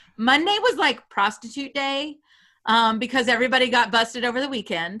Monday was like prostitute day because everybody got busted over the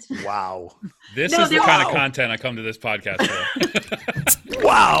weekend. Wow. This is the kind of content I come to this podcast for.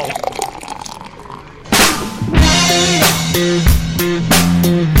 Wow.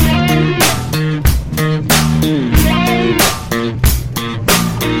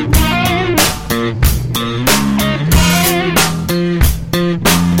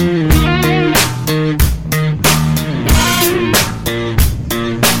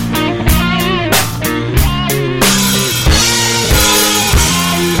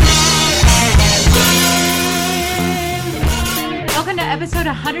 Welcome to episode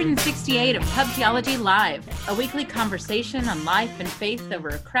 168 of Pub Theology Live, a weekly conversation on life and faith over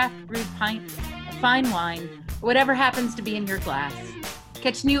a craft brewed pint, fine wine, or whatever happens to be in your glass.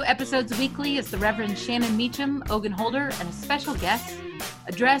 Catch new episodes weekly as the Reverend Shannon Meacham, Ogun Holder, and a special guest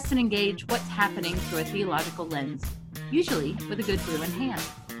address and engage what's happening through a theological lens, usually with a good brew in hand.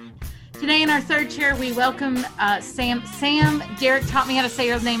 Today in our third chair, we welcome Sam. Sam, Derek taught me how to say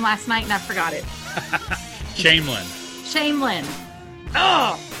your name last night, and I forgot it. Shamelin. Shamelin.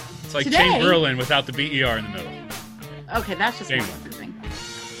 Oh! It's like Today, Chamberlain without the BER in the middle. Okay, that's just more Shamelin. confusing.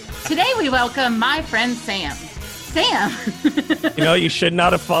 Today we welcome my friend Sam. Sam! You know, you should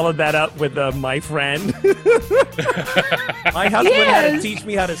not have followed that up with my friend. My husband had to teach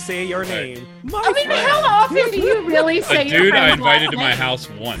me how to say your name. My friend. How often do you really say A your dude I friend's invited last to my name? house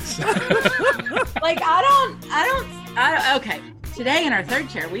once. Like, okay. Today in our third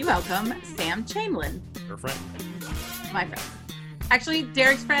chair, we welcome Sam Chamberlain, Your friend. my friend. Actually,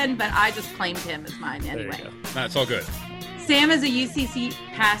 Derek's friend, but I just claimed him as mine There you anyway. go. No, it's all good. Sam is a UCC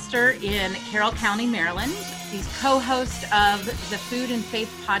pastor in Carroll County, Maryland. He's co-host of the Food and Faith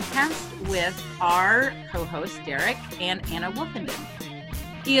podcast with our co-host, Derek, and Anna Wolfenden.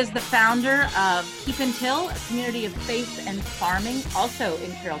 He is the founder of Keep and Till, a community of faith and farming, also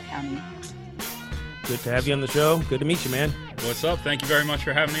in Carroll County. Good to have you on the show. Good to meet you, man. What's up? Thank you very much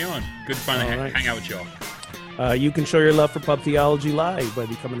for having me on. Good to finally All right. hang out with y'all. You can show your love for Pub Theology Live by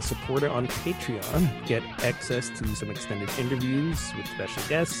becoming a supporter on Patreon. Get access to some extended interviews with special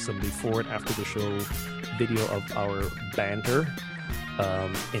guests, some before and after the show video of our banter.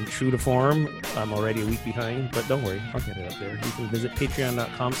 In true to form, I'm already a week behind, but don't worry, I'll get it up there. You can visit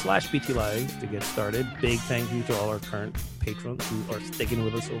patreon.com/PTLive to get started. Big thank you to all our current patrons who are sticking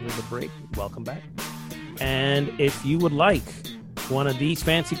with us over the break. Welcome back. And if you would like one of these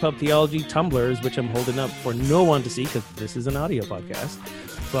fancy Pub Theology tumblers, which I'm holding up for no one to see because this is an audio podcast,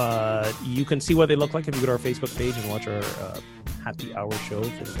 but you can see what they look like if you go to our Facebook page and watch our happy hour show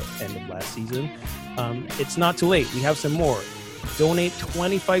for the end of last season. It's not too late. We have some more. Donate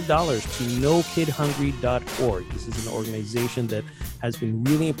 $25 to NoKidHungry.org. This is an organization that has been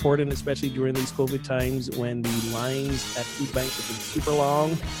really important, especially during these COVID times when the lines at food banks have been super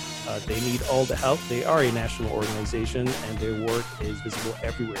long. They need all the help. They are a national organization and their work is visible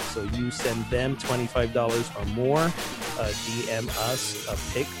everywhere. So you send them $25 or more, DM us a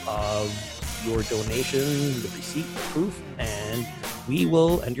pic of your donation, the receipt, the proof, and we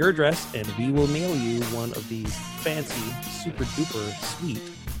will, and your address, and we will mail you one of these fancy, super duper sweet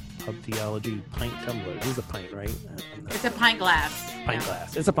Pub Theology pint tumbler. This is a pint, right? It's a pint glass. Pint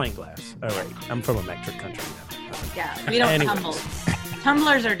glass. It's a pint glass. All right. I'm from a metric country now. Yeah, we don't Anyways. tumble.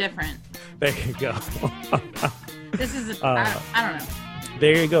 Tumblers are different. There you go. This is, I don't know.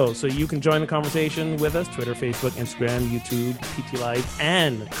 There you go. So you can join the conversation with us, Twitter, Facebook, Instagram, YouTube, PT Live,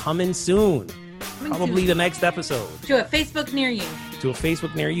 and coming soon, probably the next episode, To a Facebook near you. to a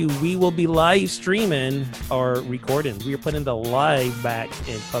Facebook near you, we will be live streaming our recordings. We are putting the live back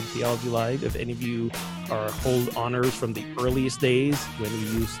in Pub Theology Live. If any of you hold honors from the earliest days when we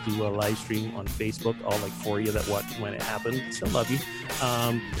used to live stream on Facebook, all like 4 of you that watched when it happened, still love you.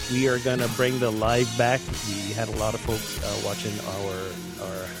 We are going to bring the live back. We had a lot of folks watching our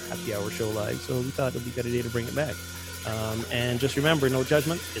happy hour show live, so we thought it would be a good idea to bring it back. And just remember, no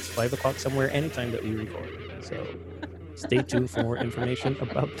judgment. It's 5 o'clock somewhere anytime that we record. So stay tuned for more information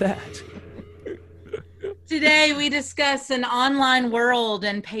about that. Today we discuss an online world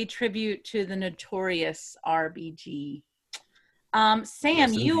and pay tribute to the notorious RBG.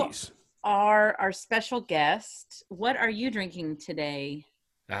 Sam, you are our special guest. What are you drinking today?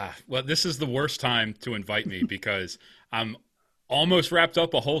 Well, this is the worst time to invite me because I'm almost wrapped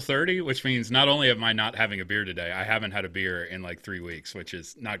up a whole 30, which means not only am I not having a beer today, I haven't had a beer in like 3 weeks, which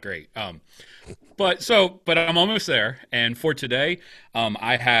is not great. But I'm almost there. And for today,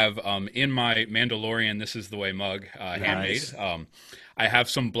 I have in my Mandalorian, This Is the Way mug, handmade. I have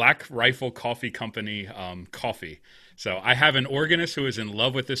some Black Rifle Coffee Company coffee. So I have an organist who is in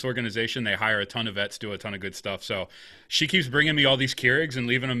love with this organization. They hire a ton of vets, do a ton of good stuff. So she keeps bringing me all these Keurigs and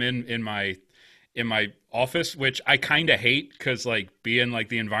leaving them in my office, which I kind of hate because like being like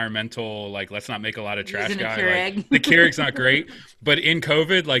the environmental, like let's not make a lot of trash guy. Like, the Keurig's not great, but in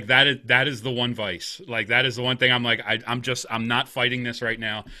COVID, like that is the one vice. Like that is the one thing I'm like I'm not fighting this right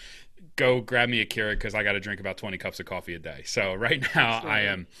now. Go grab me a Keurig because I got to drink about 20 cups of coffee a day. So right now I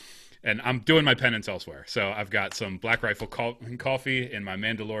am, and I'm doing my penance elsewhere. So I've got some Black Rifle coffee in my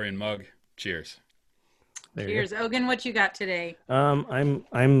Mandalorian mug. Cheers. Cheers, Ogun. What you got today?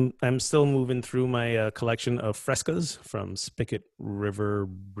 I'm still moving through my collection of Frescas from Spigot River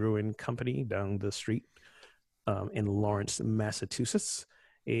Brewing Company down the street in Lawrence, Massachusetts.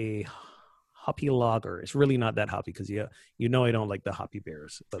 A hoppy lager. It's really not that hoppy because I don't like the hoppy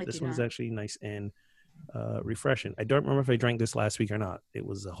beers, but this one's actually nice and refreshing. I don't remember if I drank this last week or not. It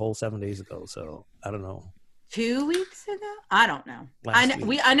was a whole 7 days ago, so I don't know. 2 weeks ago? I don't know.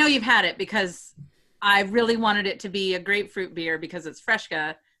 I know you've had it because I really wanted it to be a grapefruit beer because it's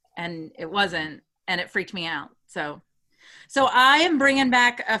Fresca, and it wasn't, and it freaked me out. So I am bringing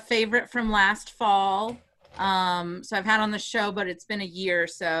back a favorite from last fall. So I've had on the show, but it's been a year or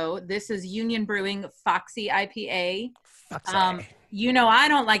so. This is Union Brewing Foxy IPA. Foxy. I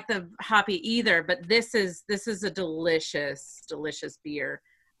don't like the hoppy either, but this is a delicious, delicious beer.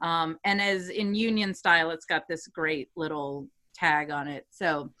 And as in Union style, it's got this great little tag on it.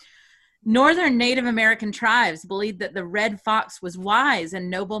 So Northern Native American tribes believed that the red fox was wise and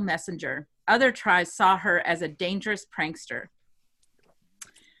noble messenger. Other tribes saw her as a dangerous prankster.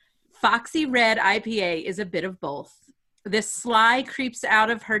 Foxy Red IPA is a bit of both. This sly creeps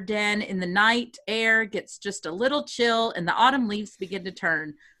out of her den in the night air, gets just a little chill, and the autumn leaves begin to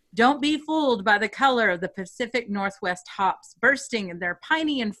turn. Don't be fooled by the color of the Pacific Northwest hops bursting in their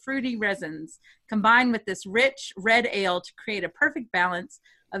piney and fruity resins, combined with this rich red ale to create a perfect balance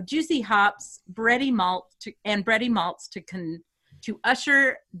of juicy hops, bready malts to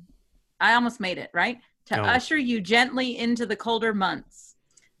usher. I almost made it right usher you gently into the colder months.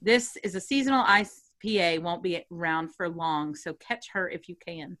 This is a seasonal IPA, won't be around for long, so catch her if you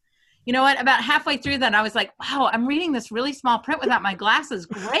can. You know what? About halfway through that, I was like, wow, I'm reading this really small print without my glasses.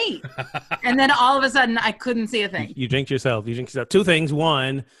 Great. And then all of a sudden, I couldn't see a thing. You jinxed yourself. Two things.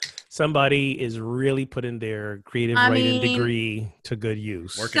 One, somebody is really putting their creative writing degree to good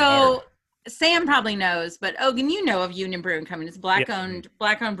use. Working hard. Sam probably knows, but Ogun, you know of Union Brewing Company. It's black-owned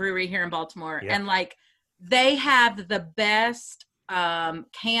brewery here in Baltimore. Yep. And, like, they have the best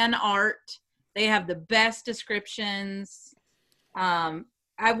can art. They have the best descriptions.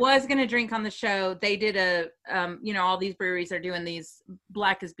 I was going to drink on the show. They did all these breweries are doing these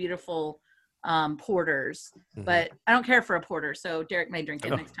Black is Beautiful porters, but I don't care for a porter. So Derek may drink it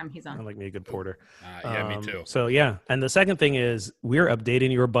next time he's on. I like me a good porter. Yeah, me too. So yeah. And the second thing is we're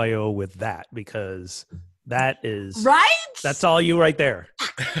updating your bio with that because that is right. That's all you right there.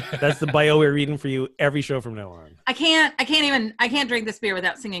 That's the bio we're reading for you every show from now on. I can't drink this beer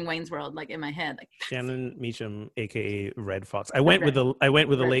without singing Wayne's World like in my head. Like Shannon Meacham, aka Red Fox. I went with a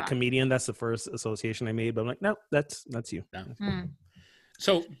late comedian. That's the first association I made, but I'm like, no, that's you. No.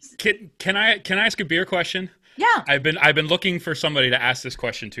 So can I ask a beer question? Yeah. I've been looking for somebody to ask this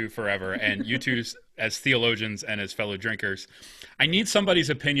question to forever, and you two as theologians and as fellow drinkers, I need somebody's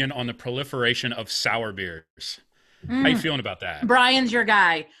opinion on the proliferation of sour beers. How you feeling about that? Brian's your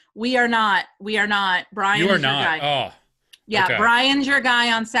guy. We are not. Brian's your guy. Oh. Yeah, okay. Brian's your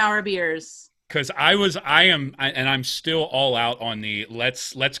guy on sour beers. Because I'm still all out on the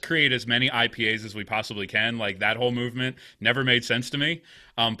let's create as many IPAs as we possibly can. Like that whole movement never made sense to me.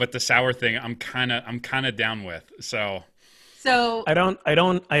 But the sour thing, I'm kind of down with. So I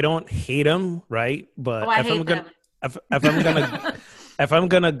don't hate them, right? But if I'm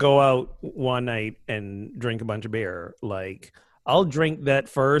gonna go out one night and drink a bunch of beer, like I'll drink that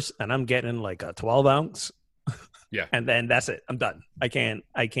first, and I'm getting like a 12 ounce. Yeah. And then that's it. I'm done. I can't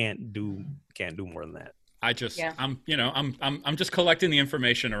do more than that. I'm just collecting the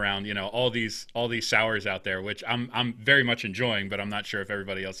information around, all these sours out there, which I'm very much enjoying, but I'm not sure if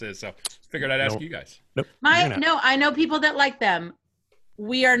everybody else is. So figured I'd ask you guys. Nope. I know people that like them.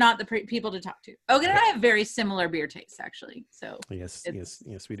 We are not the people to talk to. Ogun and I have very similar beer tastes, actually. So yes,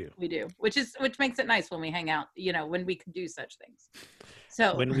 we do. We do, which makes it nice when we hang out. When we can do such things.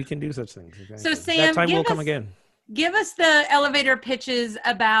 So when we can do such things. Exactly. So Sam, that time will come again. Give us the elevator pitches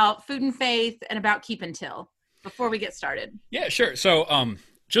about Food and Faith and about Keep and Till before we get started. Yeah, sure. So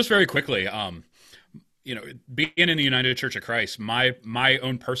just very quickly, being in the United Church of Christ, my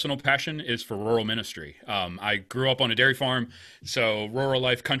own personal passion is for rural ministry. I grew up on a dairy farm, so rural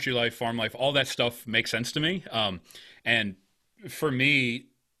life, country life, farm life, all that stuff makes sense to me. And for me,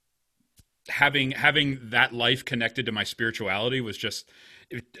 having that life connected to my spirituality was just,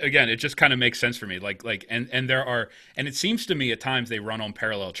 again, it just kind of makes sense for me. And there are, and it seems to me at times they run on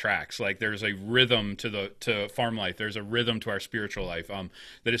parallel tracks. Like there's a rhythm to farm life. There's a rhythm to our spiritual life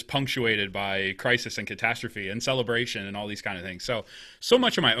that is punctuated by crisis and catastrophe and celebration and all these kind of things. So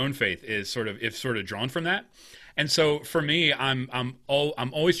much of my own faith is sort of drawn from that. And so for me, I'm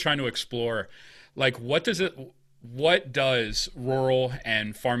always trying to explore, like, what does rural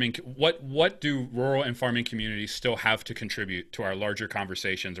and farming, what do rural and farming communities still have to contribute to our larger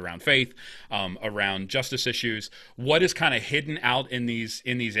conversations around faith, around justice issues? What is kind of hidden out in these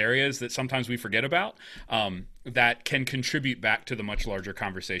areas that sometimes we forget about, that can contribute back to the much larger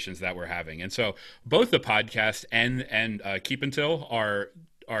conversations that we're having? And so both the podcast and Keep Until are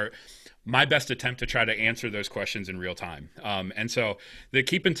my best attempt to try to answer those questions in real time. And so the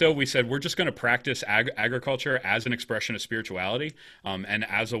Keep Until, we said, we're just going to practice agriculture as an expression of spirituality, and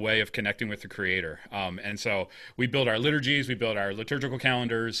as a way of connecting with the Creator. And so we build our liturgies, we build our liturgical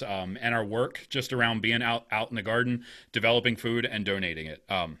calendars, and our work just around being out in the garden, developing food and donating it.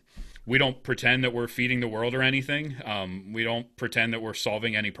 We don't pretend that we're feeding the world or anything. We don't pretend that we're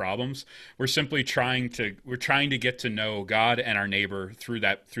solving any problems. We're simply trying to get to know God and our neighbor through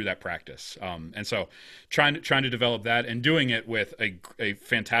that practice. And so trying to develop that and doing it with a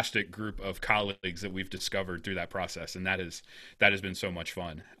fantastic group of colleagues that we've discovered through that process. And that has been so much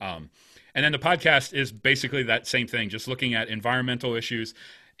fun. And then the podcast is basically that same thing, just looking at environmental issues,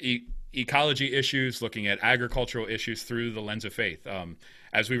 ecology issues, looking at agricultural issues through the lens of faith.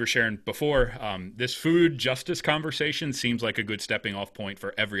 As we were sharing before, this food justice conversation seems like a good stepping off point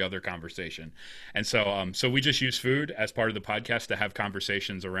for every other conversation. And so we just use food as part of the podcast to have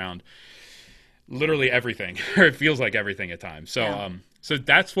conversations around literally everything, or it feels like everything at times. So, yeah. So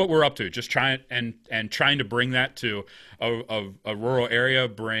that's what we're up to, just trying to bring that to a rural area,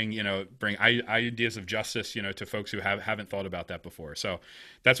 bring ideas of justice, to folks who haven't thought about that before. So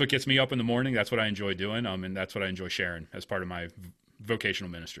that's what gets me up in the morning. That's what I enjoy doing. And that's what I enjoy sharing as part of my vocational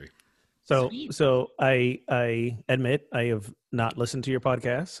ministry. So I admit I have not listened to your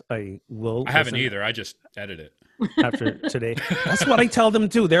podcast. I haven't either. I just edit it after today. That's what I tell them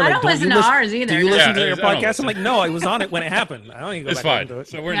too. They're I don't listen to ours either. Do you listen to your podcast? I'm like, no, I was on it when it happened. I don't even go it's back fine. into it.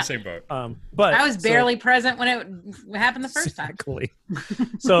 So we're in the same boat. But I was barely present when it happened the first time. Exactly.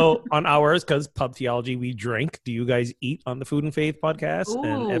 So on ours, because Pub Theology, we drink. Do you guys eat on the Food and Faith podcast? Ooh.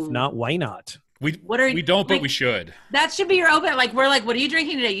 And if not, why not? We don't, but we should. That should be your open. Like, we're like, what are you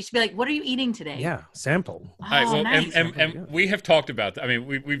drinking today? You should be like, what are you eating today? Yeah, sample. Oh, all right, well, nice. And we have talked about that. I mean,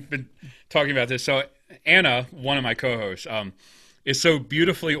 we've been talking about this. So Anna, one of my co-hosts, is so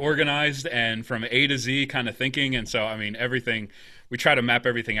beautifully organized and from A to Z kind of thinking. And so, I mean, we try to map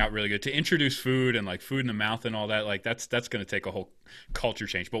everything out really good. To introduce food and like food in the mouth and all that, like that's going to take a whole culture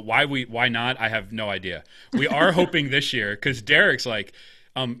change. But why not? I have no idea. We are hoping this year, because Derek's like,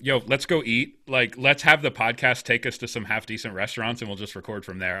 let's go eat. Like, let's have the podcast take us to some half decent restaurants and we'll just record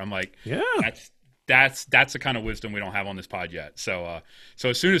from there. I'm like, yeah, that's the kind of wisdom we don't have on this pod yet. So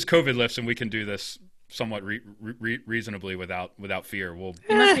as soon as COVID lifts and we can do this somewhat reasonably without fear, we'll.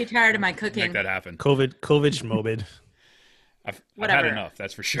 You must be tired of my cooking. Make that happen. COVID schmobid. I've had enough.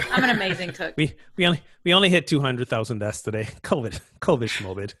 That's for sure. I'm an amazing cook. we only hit 200,000 deaths today. COVID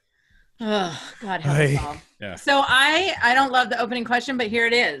schmobid. Oh, God help us all. Yeah. So I don't love the opening question, but here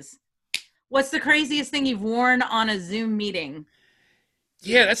it is. What's the craziest thing you've worn on a Zoom meeting?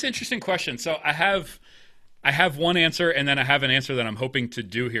 Yeah, that's an interesting question. So I have one answer, and then I have an answer that I'm hoping to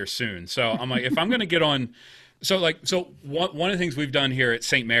do here soon. So I'm like, if I'm going to get on, so one of the things we've done here at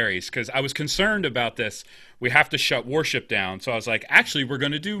St. Mary's, because I was concerned about this, we have to shut worship down. So I was like, actually, we're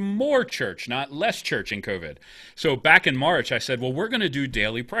going to do more church, not less church in COVID. So back in March, I said, well, we're going to do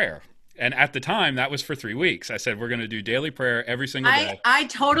daily prayer. And at the time, that was for 3 weeks. I said, we're going to do daily prayer every single day. I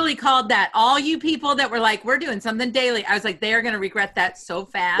totally called that. All you people that were like, we're doing something daily. I was like, they are going to regret that so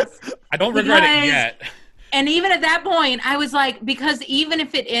fast. I don't regret it yet. And even at that point, I was like, because even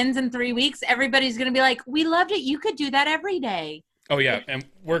if it ends in 3 weeks, everybody's going to be like, we loved it. You could do that every day. Oh, yeah. And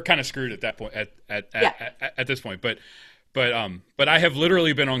we're kind of screwed at that point, at this point. But I have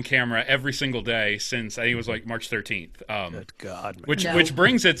literally been on camera every single day since I think it was like March 13th. Good God, man. Which which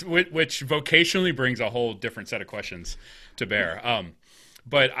vocationally brings a whole different set of questions to bear.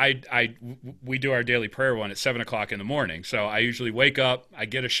 But we do our daily prayer one at 7:00 in the morning. So I usually wake up, I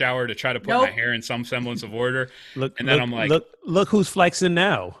get a shower to try to put my hair in some semblance of order, I'm like, look who's flexing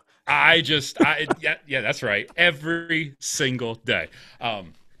now. Yeah, that's right. Every single day.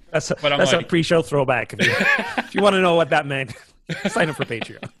 That's a pre-show throwback. If you want to know what that meant, sign up for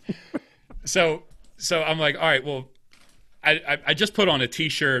Patreon. So I'm like, all right, well, I just put on a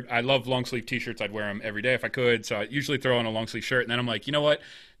t-shirt. I love long sleeve t-shirts. I'd wear them every day if I could. So I usually throw on a long sleeve shirt, and then I'm like, you know what?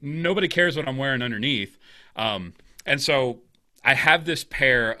 Nobody cares what I'm wearing underneath. And so I have this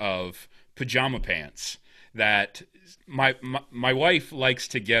pair of pajama pants that my wife likes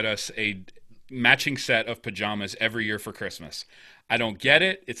to get us a matching set of pajamas every year for Christmas. I don't get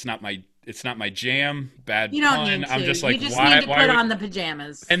it. It's not my jam. Bad You don't pun. need to. I'm just like, you just why? need to why put are we- on the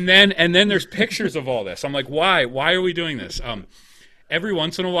pajamas. And then there's pictures of all this. I'm like, why? Why are we doing this? Every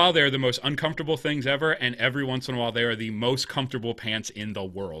once in a while, they're the most uncomfortable things ever, and every once in a while, they are the most comfortable pants in the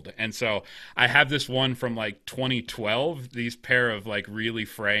world. And so I have this one from like 2012, these pair of like really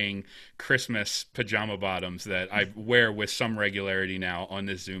fraying Christmas pajama bottoms that I wear with some regularity now on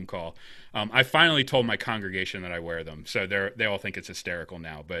this Zoom call. I finally told my congregation that I wear them, so they all think it's hysterical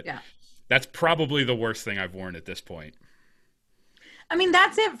now. But Yeah. that's probably the worst thing I've worn at this point. I mean,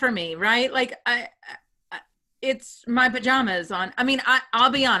 that's it for me, right? Like, it's my pajamas on. I mean,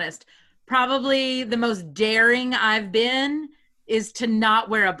 I'll be honest. Probably the most daring I've been is to not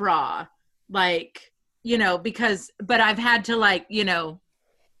wear a bra. Like, but I've had to like,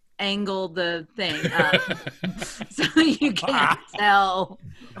 angle the thing up so you can't tell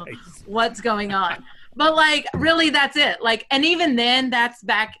what's going on. But like, really, that's it. Like, and even then, that's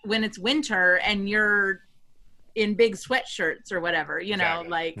back when it's winter and you're in big sweatshirts or whatever, Exactly.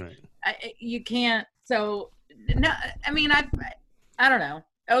 like Right. you can't. So no, I mean, I don't know.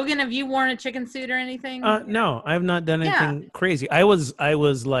 Ogun, have you worn a chicken suit or anything? No, I have not done anything crazy. I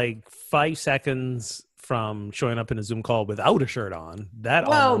was like 5 seconds from showing up in a Zoom call without a shirt on. That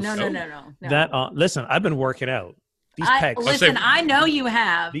Whoa, almost, no. That listen, I've been working out. These pecs, Listen, I know you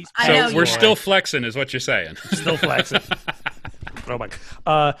have. These I So know pecs you we're have. still flexing, is what you're saying. still flexing. Oh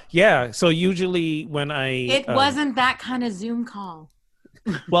my. Yeah. So usually when I It wasn't that kind of Zoom call.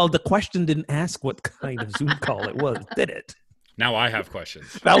 well, the question didn't ask what kind of Zoom call it was, did it? Now I have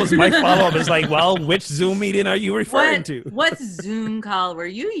questions. That was my follow up. It's like, well, which Zoom meeting are you referring to? What Zoom call were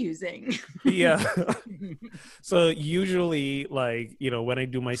you using? Yeah. So usually, like, when I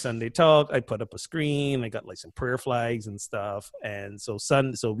do my Sunday talk, I put up a screen. I got like some prayer flags and stuff. And so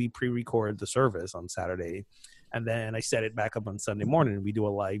we pre-record the service on Saturday, and then I set it back up on Sunday morning. We do a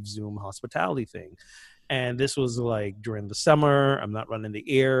live Zoom hospitality thing. And this was like during the summer. I'm not running the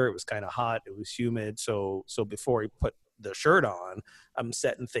air. It was kind of hot. It was humid. So before I put the shirt on, I'm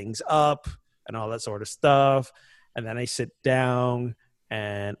setting things up and all that sort of stuff. And then I sit down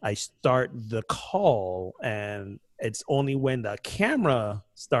and I start the call, and it's only when the camera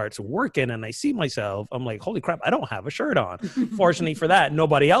starts working and I see myself, I'm like, holy crap, I don't have a shirt on. Fortunately for that,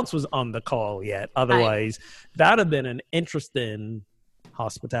 nobody else was on the call yet. Otherwise, that'd have been an interesting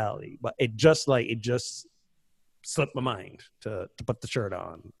hospitality. But it just slipped my mind to put the shirt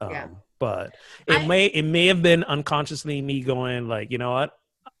on. But it may have been unconsciously me going like, you know what?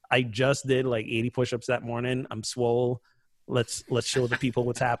 I just did like 80 push-ups that morning. I'm swole. Let's show the people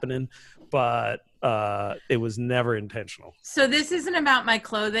what's happening. But it was never intentional. So this isn't about my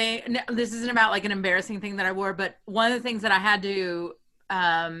clothing. No, this isn't about like an embarrassing thing that I wore. But one of the things that I had to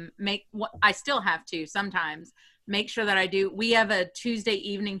I still have to sometimes make sure that I do. We have a Tuesday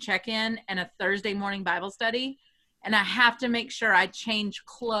evening check-in and a Thursday morning Bible study. And I have to make sure I change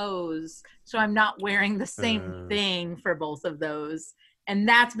clothes so I'm not wearing the same thing for both of those. And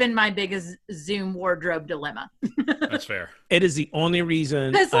that's been my biggest Zoom wardrobe dilemma. That's fair. It is the only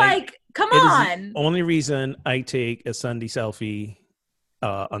reason. It's like, come It is on. the only reason I take a Sunday selfie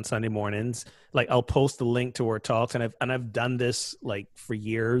on Sunday mornings. Like, I'll post the link to our talks, and I've done this like for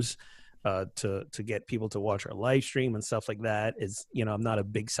years to get people to watch our live stream and stuff like that. Is, I'm not a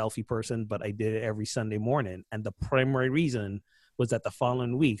big selfie person, but I did it every Sunday morning, and the primary reason was that the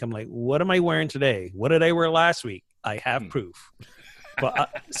following week, I'm like, what am I wearing today? What did I wear last week? I have proof. But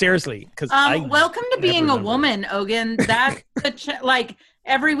seriously, because welcome to being a woman, Ogun. That's like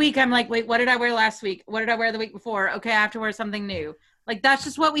every week I'm like, wait, what did I wear last week? What did I wear the week before? Okay, I have to wear something new. Like, that's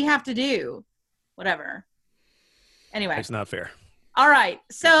just what we have to do. Whatever. Anyway, it's not fair. All right,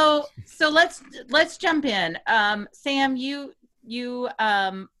 so let's jump in. Sam, you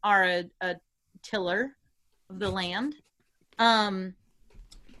are a tiller of the land.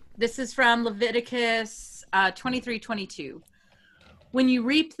 This is from Leviticus 23:22. When you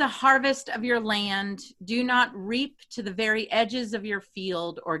reap the harvest of your land, do not reap to the very edges of your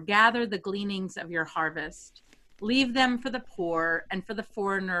field or gather the gleanings of your harvest. Leave them for the poor and for the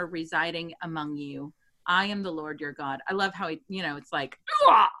foreigner residing among you. I am the Lord your God. I love how it's like,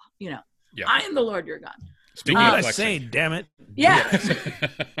 Yeah. I am the Lord your God. Speaking What of I flexing. say, damn it. Yeah.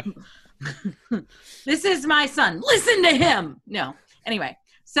 This is my son. Listen to him. No. Anyway,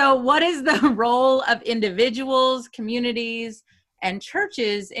 So what is the role of individuals, communities, and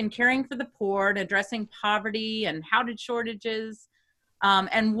churches in caring for the poor and addressing poverty and housing shortages?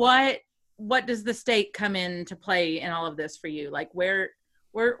 And what does the state come into play in all of this for you? Like we're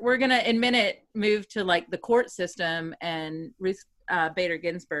going to in a minute move to like the court system and Ruth Bader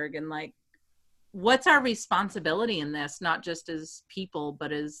Ginsburg, and like, what's our responsibility in this, not just as people,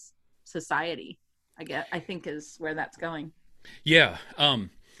 but as society, I think is where that's going. Yeah.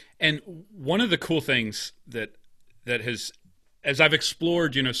 And one of the cool things that has, as I've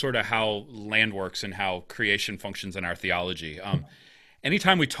explored, sort of how land works and how creation functions in our theology,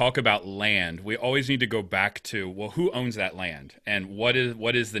 anytime we talk about land, we always need to go back to, well, who owns that land and what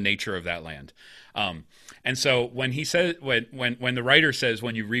is the nature of that land? And so when he says, when the writer says,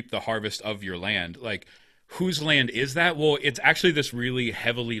 when you reap the harvest of your land, like, whose land is that? Well, it's actually this really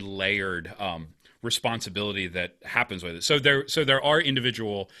heavily layered responsibility that happens with it. So there are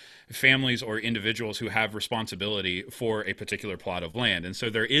individual families or individuals who have responsibility for a particular plot of land. And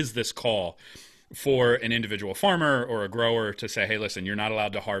so there is this call for an individual farmer or a grower to say, hey, listen, you're not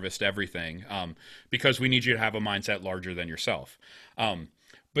allowed to harvest everything because we need you to have a mindset larger than yourself.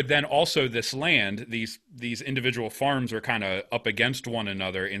 But then also this land, these individual farms are kind of up against one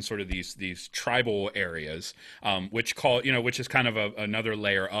another in sort of these tribal areas, which is kind of another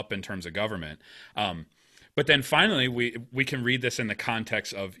layer up in terms of government. But then finally, we can read this in the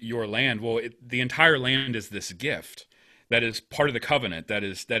context of your land. Well, the entire land is this gift that is part of the covenant that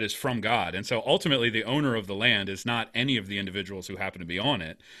is from God. And so ultimately, the owner of the land is not any of the individuals who happen to be on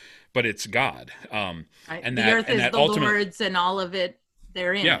it, but it's God. And the earth is the Lord's and all of it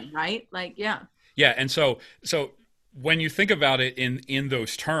therein, yeah. Right? Like, yeah. Yeah. And so when you think about it in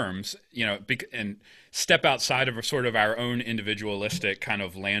those terms, and step outside of sort of our own individualistic kind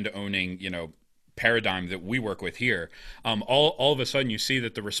of land owning, paradigm that we work with here, all of a sudden you see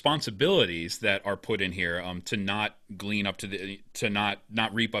that the responsibilities that are put in here to not glean up to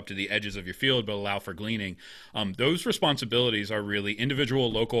not reap up to the edges of your field but allow for gleaning, those responsibilities are really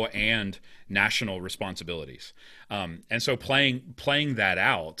individual, local, and national responsibilities. And so playing that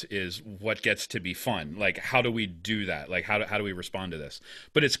out is what gets to be fun. Like, how do we do that? Like, how do we respond to this?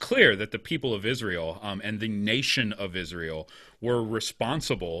 But it's clear that the people of Israel and the nation of Israel were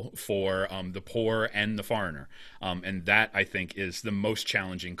responsible for the poor and the foreigner. And that, I think, is the most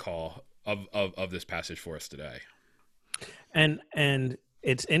challenging call of this passage for us today. And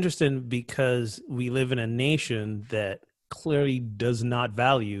it's interesting because we live in a nation that clearly does not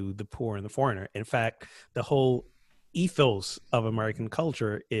value the poor and the foreigner. In fact, the whole ethos of American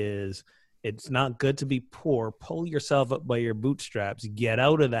culture is it's not good to be poor. Pull yourself up by your bootstraps, get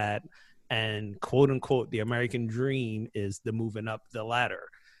out of that. And quote unquote, the American dream is the moving up the ladder.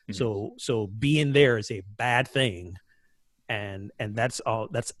 Mm-hmm. So being there is a bad thing. And that's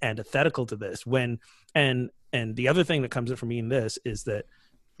antithetical to this. And the other thing that comes in for me in this is that,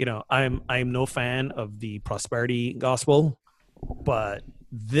 I'm no fan of the prosperity gospel, but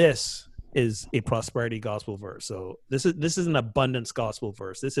this is a prosperity gospel verse. So this is an abundance gospel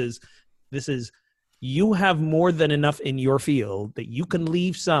verse. This is you have more than enough in your field that you can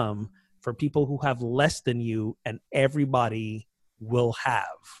leave some for people who have less than you, and everybody will have.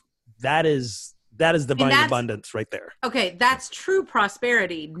 That is divine abundance right there. Okay, that's true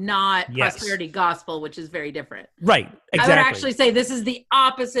prosperity, not prosperity gospel, which is very different. Right, exactly. I would actually say this is the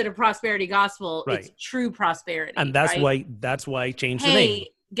opposite of prosperity gospel. Right. It's true prosperity. And that's why I changed the name.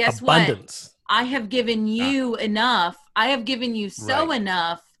 Guess abundance. What? I have given you enough. I have given you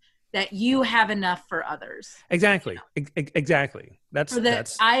enough that you have enough for others. Exactly. Exactly.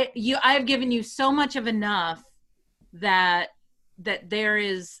 I have given you so much of enough that there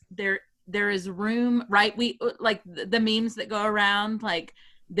is room, right? We like the memes that go around, like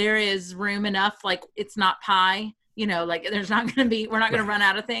there is room enough, like it's not pie, like we're not going to run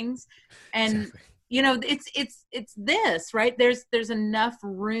out of things. And exactly. It's this, right? There's enough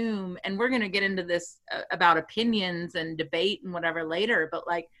room, and we're going to get into this about opinions and debate and whatever later, but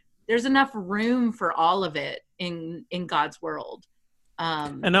like there's enough room for all of it in God's world.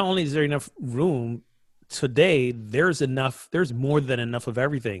 And not only is there enough room today, there's more than enough of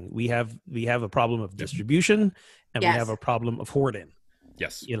everything. We have a problem of distribution, and we have a problem of hoarding.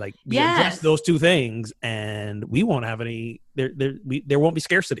 Yes. We address those two things, and we won't have any. There won't be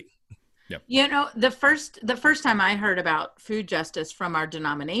scarcity. Yep. The first time I heard about food justice from our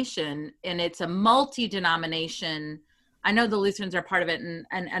denomination, and it's a multi-denomination. I know the Lutherans are part of it, and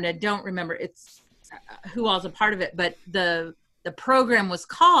I don't remember it's who all's a part of it, but the program was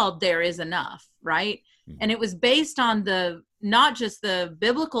called There Is Enough, right? Mm-hmm. And it was based on not just the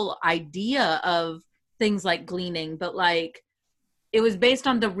biblical idea of things like gleaning, but like it was based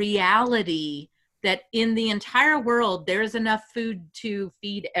on the reality that in the entire world, there is enough food to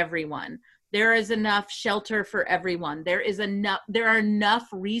feed everyone. There is enough shelter for everyone. There are enough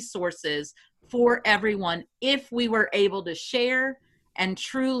resources for everyone if we were able to share and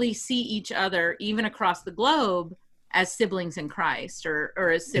truly see each other, even across the globe, as siblings in Christ, or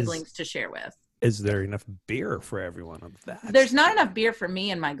as siblings to share with. Is there enough beer for everyone of that? There's not enough beer for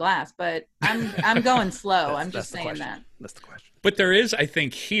me in my glass, but I'm going slow. I'm just saying that. That's the question. But there is, I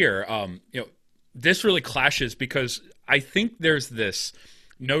think, here, this really clashes, because I think there's this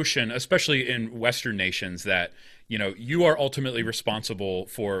notion, especially in Western nations, that you are ultimately responsible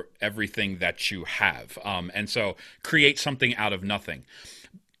for everything that you have, and so create something out of nothing.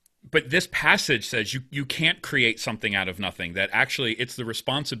 But this passage says you can't create something out of nothing, that actually it's the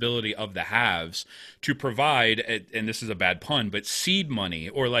responsibility of the haves to provide, and this is a bad pun, but seed money,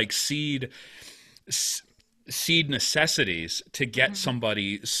 or like seed necessities to get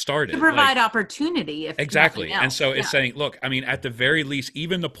somebody started. To provide opportunity. Exactly. And so it's saying, look, I mean, at the very least,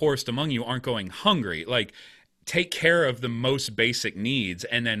 even the poorest among you aren't going hungry. Like, take care of the most basic needs,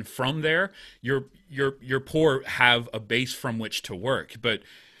 and then from there, your poor have a base from which to work. But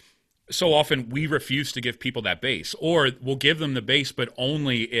so often we refuse to give people that base, or we'll give them the base, but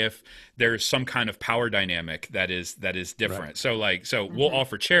only if there's some kind of power dynamic that is different. Right. So we'll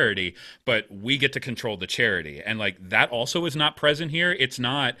offer charity, but we get to control the charity. And that also is not present here. It's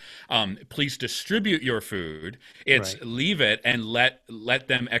not, please distribute your food. It's leave it and let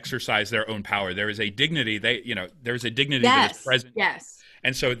them exercise their own power. There is a dignity there's a dignity that is present. Yes.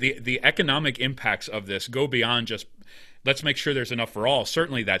 And so the economic impacts of this go beyond just, let's make sure there's enough for all.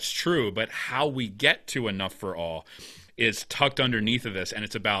 Certainly that's true, but how we get to enough for all is tucked underneath of this, and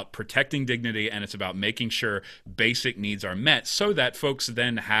it's about protecting dignity, and it's about making sure basic needs are met so that folks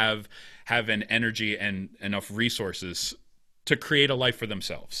then have an energy and enough resources to create a life for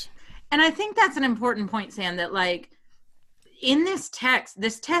themselves. And I think that's an important point, Sam, that in this text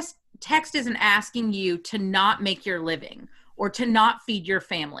isn't asking you to not make your living or to not feed your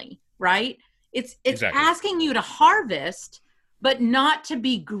family, right? It's exactly. Asking you to harvest, but not to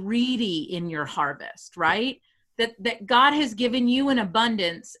be greedy in your harvest, right? That God has given you an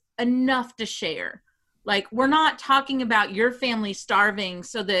abundance enough to share. We're not talking about your family starving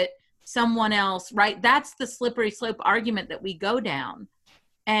so that someone else, right? That's the slippery slope argument that we go down.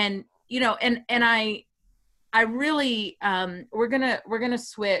 And, I really, we're gonna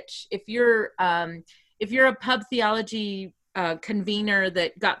switch. If you're a pub theology convener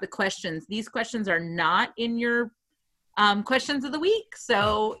that got the questions, these questions are not in your questions of the week.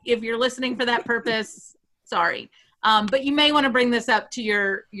 So if you're listening for that purpose, sorry. But you may want to bring this up to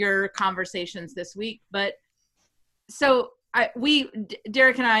your conversations this week. But so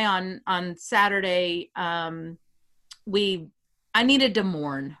Derek and I on Saturday, I needed to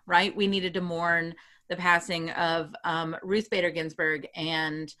mourn, right? We needed to mourn the passing of Ruth Bader Ginsburg,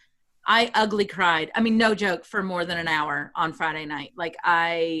 and I ugly cried. I mean, no joke, for more than an hour on Friday night.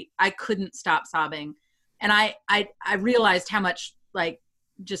 I couldn't stop sobbing. And I realized how much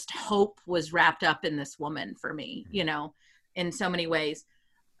just hope was wrapped up in this woman for me, in so many ways.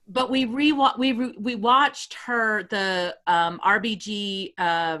 But we watched the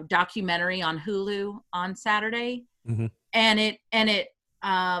RBG documentary on Hulu on Saturday. Mm-hmm. And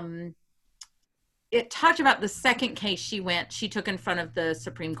it talked about the second case she took in front of the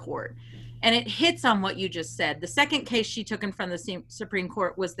Supreme Court. And it hits on what you just said. The second case she took in front of the Supreme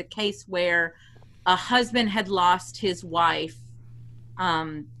Court was the case where a husband had lost his wife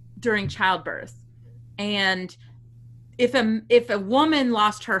during childbirth. And if a woman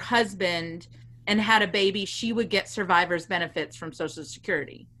lost her husband and had a baby, she would get survivor's benefits from Social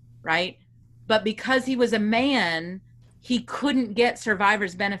Security, right? But because he was a man, he couldn't get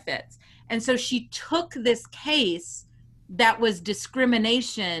survivor's benefits. And so she took this case that was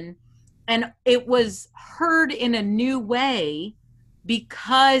discrimination, and it was heard in a new way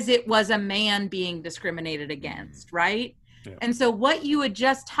because it was a man being discriminated against, right? Yeah. And so what you had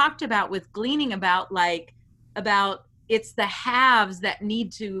just talked about with gleaning about it's the haves that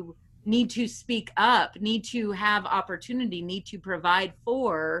need to speak up, need to have opportunity, need to provide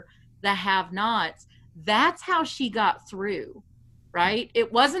for the have-nots. That's how she got through. Right?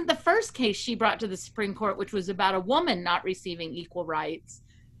 It wasn't the first case she brought to the Supreme Court, which was about a woman not receiving equal rights.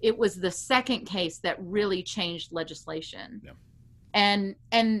 It was the second case that really changed legislation. Yeah. And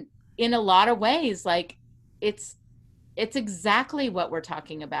in a lot of ways, it's exactly what we're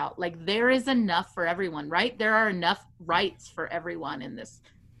talking about. There is enough for everyone, right? There are enough rights for everyone in this.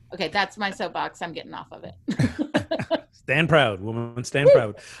 Okay, that's my soapbox. I'm getting off of it. Stand proud, woman. Stand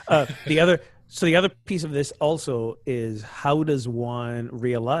proud. So the other piece of this also is, how does one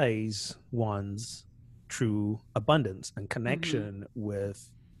realize one's true abundance and connection with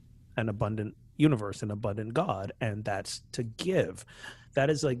an abundant universe, an abundant God? And that's to give. That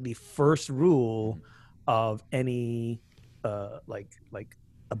is like the first rule of any like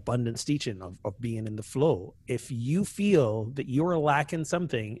abundance teaching of being in the flow. If you feel that you're lacking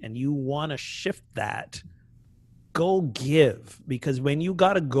something and you want to shift that, go give. Because when you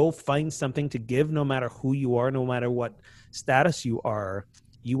got to go find something to give, no matter who you are, no matter what status you are,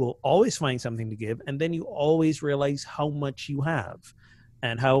 you will always find something to give. And then you always realize how much you have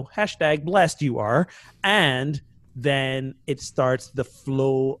and how #blessed you are. And then it starts the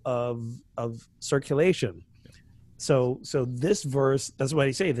flow of circulation. So this verse, that's why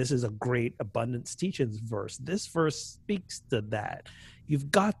I say this is a great abundance teachings verse. This verse speaks to that. You've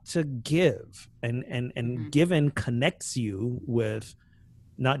got to give, and giving connects you with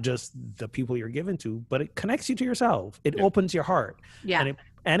not just the people you're given to, but it connects you to yourself. It opens your heart. Yeah.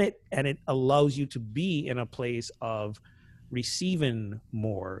 And it allows you to be in a place of receiving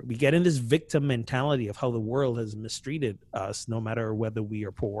more. We get in this victim mentality of how the world has mistreated us, no matter whether we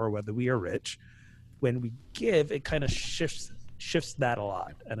are poor or whether we are rich. When we give, it kind of shifts that a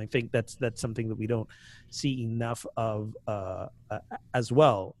lot, and I think that's something that we don't see enough of as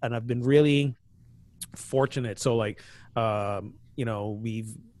well. And I've been really fortunate. So like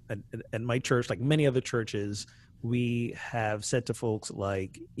we've at my church, like many other churches, we have said to folks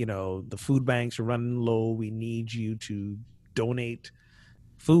like, the food banks are running low, we need you to donate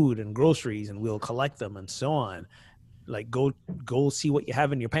food and groceries and we'll collect them and so on. Like go see what you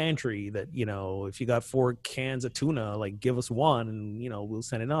have in your pantry, that if you got 4 cans of tuna, like give us one and we'll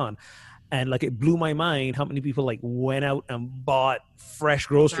send it on. And like it blew my mind how many people like went out and bought fresh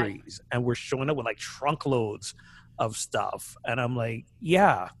groceries and were showing up with like trunk loads of stuff. And I'm like,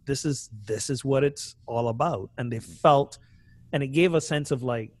 yeah, this is what it's all about. And they felt, and it gave a sense of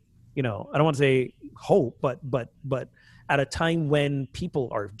like, I don't want to say hope, but at a time when people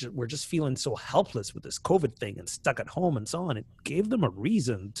were just feeling so helpless with this COVID thing and stuck at home and so on, it gave them a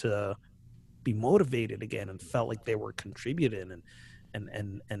reason to be motivated again and felt like they were contributing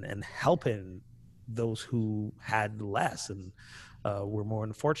and helping those who had less and were more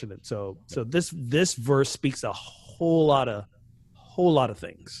unfortunate. So this verse speaks a whole lot of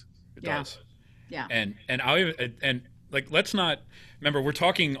things. It does. Yeah. And I'll even, and like, let's not remember, we're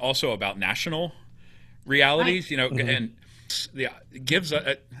talking also about national realities, and it gives I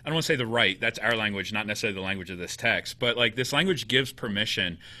don't want to say the right, that's our language, not necessarily the language of this text, but like this language gives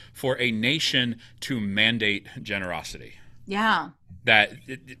permission for a nation to mandate generosity. Yeah. That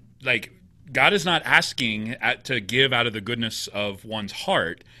like God is not asking to give out of the goodness of one's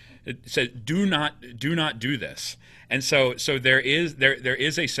heart. It says, do not do this. And so there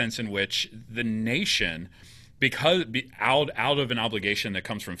is a sense in which the nation, because out of an obligation that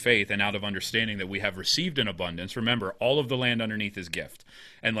comes from faith and out of understanding that we have received an abundance. Remember, all of the land underneath is gift.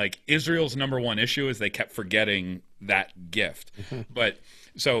 And like Israel's number one issue is they kept forgetting that gift. But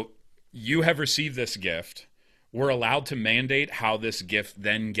so you have received this gift. We're allowed to mandate how this gift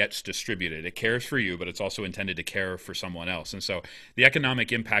then gets distributed. It cares for you, but it's also intended to care for someone else. And so the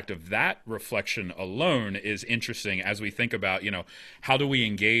economic impact of that reflection alone is interesting as we think about, how do we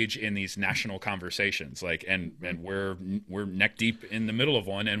engage in these national conversations? Like, and we're neck deep in the middle of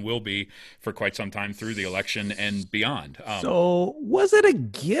one, and will be for quite some time through the election and beyond. So was it a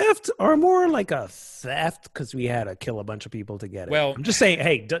gift or more like a theft because we had to kill a bunch of people to get it? Well, I'm just saying,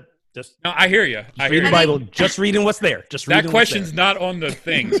 hey, no, I hear you. I hear read the Bible. Just reading what's there. Just reading that question's not on the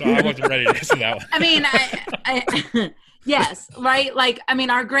thing, so I wasn't ready to answer that one. I mean, I yes, right. Like, I mean,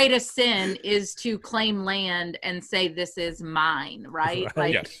 our greatest sin is to claim land and say this is mine, right?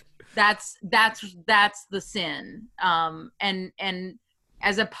 Like, yes. That's the sin. And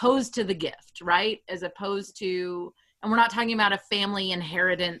as opposed to the gift, right? As opposed to, and we're not talking about a family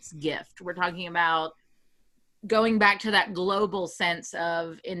inheritance gift. We're talking about going back to that global sense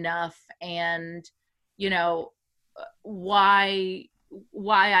of enough, and why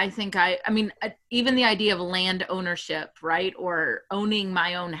I think I mean, even the idea of land ownership, right? Or owning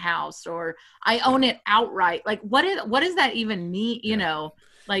my own house, or I own it outright. Like, what does that even mean?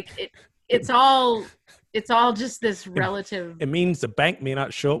 Like it's all just this relative. It means the bank may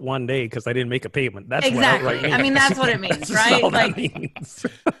not show up one day because I didn't make a payment. That's exactly. What outright means. I mean, that's what it means, right? Like, means.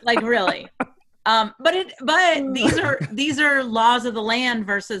 Like really. But these are laws of the land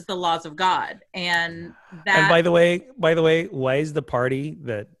versus the laws of God, and by the way, why is the party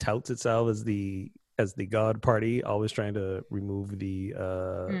that touts itself as the God party always trying to remove the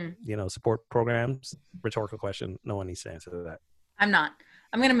support programs? Rhetorical question. No one needs to answer that. I'm not.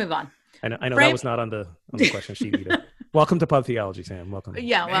 I'm going to move on. I know that was not on the question sheet either. Welcome to Pub Theology, Sam. Welcome.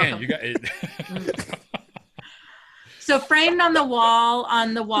 Yeah, Man, welcome. you got it. So framed on the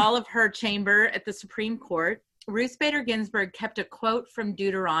wall of her chamber at the Supreme Court, Ruth Bader Ginsburg kept a quote from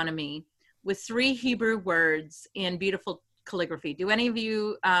Deuteronomy with 3 Hebrew words in beautiful calligraphy. Do any of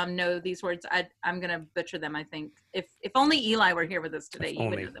you know these words? I'm going to butcher them, I think. If only Eli were here with us today, you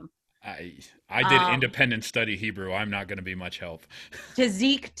would know them. I did independent study Hebrew. I'm not going to be much help.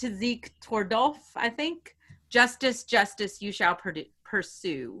 Tazik, Tordof, I think. Justice, justice, you shall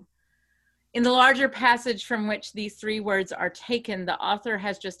pursue. In the larger passage from which these 3 words are taken, the author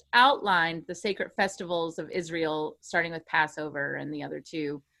has just outlined the sacred festivals of Israel, starting with Passover and the other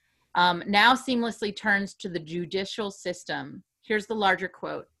 2. Now seamlessly turns to the judicial system. Here's the larger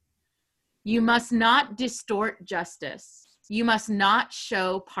quote. You must not distort justice. You must not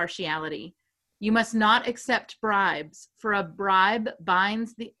show partiality. You must not accept bribes, for a bribe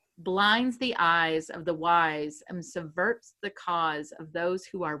blinds the eyes of the wise and subverts the cause of those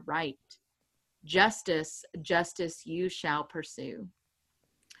who are right. Justice, justice you shall pursue.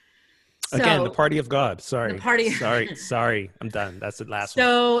 Again, the party of God. Sorry. The Sorry. I'm done. That's the last one.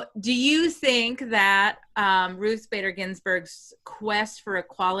 So do you think that Ruth Bader Ginsburg's quest for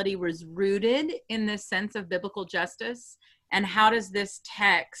equality was rooted in this sense of biblical justice? And how does this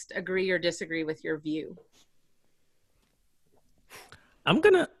text agree or disagree with your view? I'm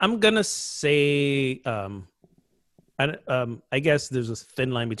gonna say I guess there's a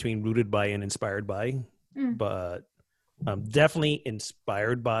thin line between rooted by and inspired by, but definitely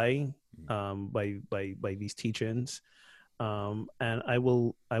inspired by these teachings, and I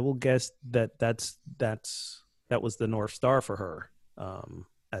will guess that that was the North Star for her,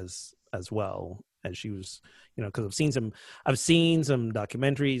 as well as she was, because I've seen some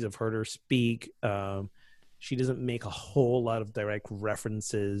documentaries, I've heard her speak. She doesn't make a whole lot of direct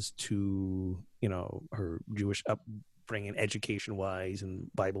references to, her Jewish upbringing, education-wise, and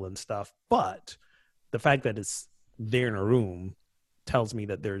Bible and stuff. But the fact that it's there in a room tells me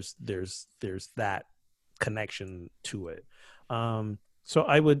that there's that connection to it. So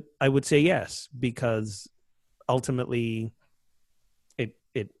I would say yes, because ultimately, it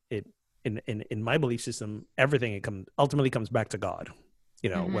in my belief system, everything ultimately comes back to God.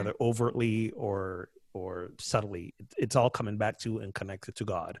 Whether overtly or subtly, it's all coming back to and connected to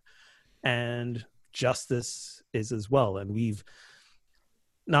God. And justice is as well. And we've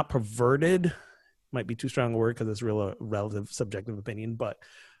not perverted, might be too strong a word because it's real relative subjective opinion, but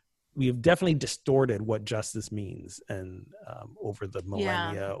we have definitely distorted what justice means. And over the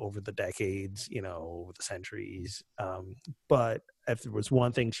millennia, over the decades, over the centuries. But if there was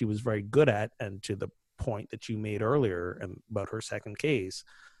one thing she was very good at, and to the point that you made earlier and about her second case,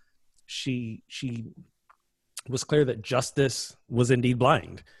 she was clear that justice was indeed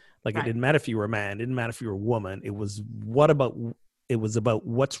blind. Like, right. It didn't matter if you were a man, it didn't matter if you were a woman. It was about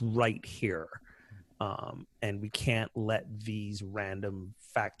what's right here. And we can't let these random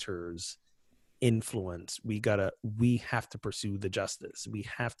factors influence. We have to pursue the justice. We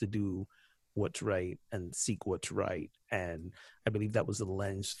have to do what's right and seek what's right. And I believe that was the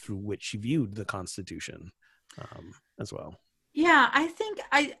lens through which she viewed the Constitution, as well. Yeah, I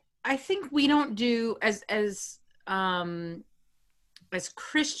think we don't do as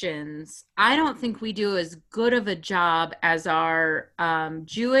Christians, I don't think we do as good of a job as our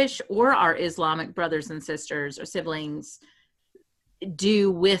Jewish or our Islamic brothers and sisters or siblings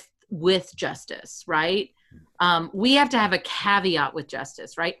do with justice, right? We have to have a caveat with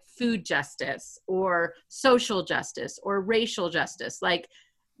justice, right? Food justice or social justice or racial justice. Like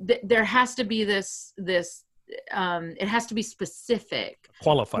there has to be this it has to be specific.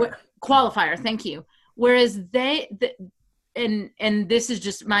 Qualifier. Thank you. Whereas and this is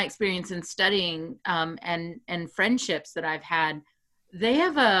just my experience in studying and friendships that I've had, they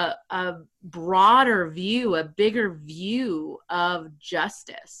have a broader view, a bigger view of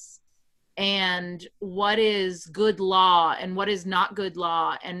justice and what is good law and what is not good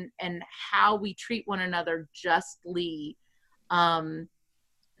law and how we treat one another justly,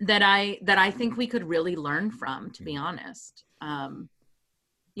 that I think we could really learn from, to be honest. Sam,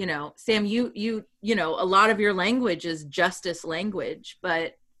 you a lot of your language is justice language,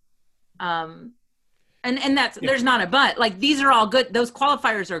 but and that's, there's not a but. Like, these are all good. Those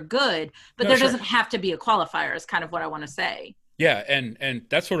qualifiers are good, but there doesn't have to be a qualifier, is kind of what I want to say. Yeah, and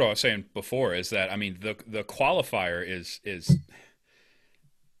that's what I was saying before, is that, I mean, the qualifier is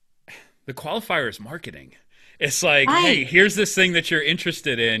the qualifier is marketing. It's like, Right. hey, here's this thing that you're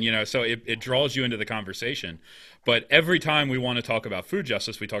interested in, so it draws you into the conversation. But every time we want to talk about food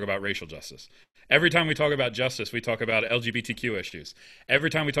justice, we talk about racial justice. Every time we talk about justice, we talk about LGBTQ issues.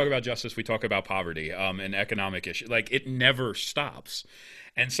 Every time we talk about justice, we talk about poverty and economic issues. Like, it never stops.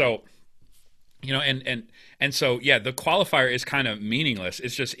 And so, and so, yeah, the qualifier is kind of meaningless.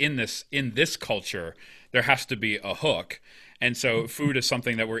 It's just in this culture, there has to be a hook. And so food is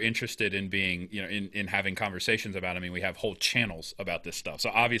something that we're interested in being, in having conversations about. I mean, we have whole channels about this stuff. So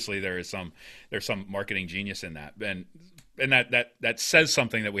obviously there's some marketing genius in that. And that says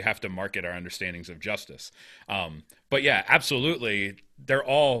something that we have to market our understandings of justice. But yeah, absolutely. They're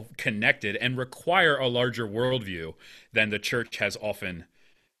all connected and require a larger worldview than the church has often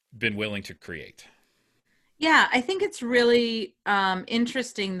been willing to create. Yeah, I think it's really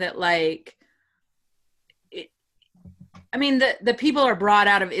interesting that the people are brought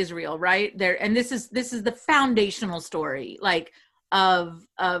out of Israel, right? There, and this is the foundational story, of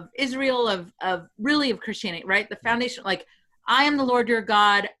Israel, of Christianity, right? The foundation, I am the Lord your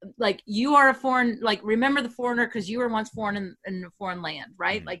God. You are a foreign, remember the foreigner because you were once foreign in a foreign land,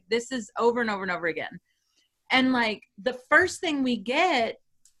 right? Mm-hmm. This is over and over and over again. And the first thing we get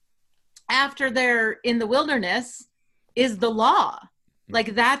after they're in the wilderness is the law.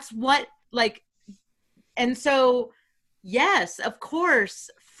 That's what, and so, yes, of course,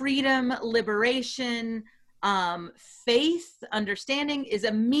 freedom, liberation, faith, understanding is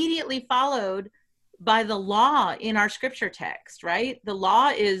immediately followed by the law in our scripture text, right? The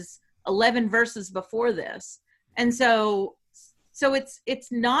law is 11 verses before this. And so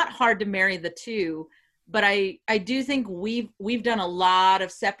it's not hard to marry the two, but I do think we've done a lot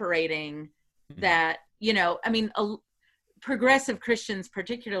of separating that, progressive Christians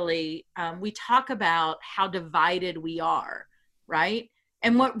particularly, we talk about how divided we are, right?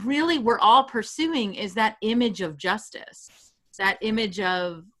 And what really we're all pursuing is that image of justice, that image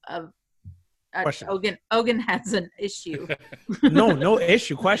of Ogun has an issue. No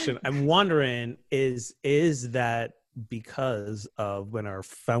issue. Question. I'm wondering, is that because of when our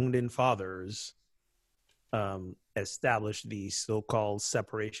founding fathers established the so-called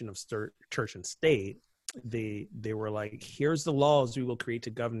separation of church and state, they were like, here's the laws we will create to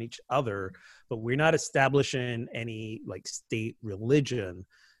govern each other, but we're not establishing any state religion.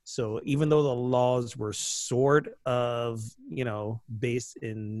 So even though the laws were sort of based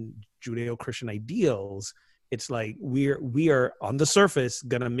in Judeo-Christian ideals, it's we are on the surface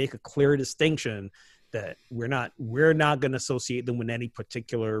gonna make a clear distinction that we're not going to associate them with any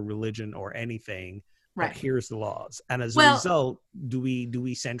particular religion or anything. Right. But here's the laws, and as a result, do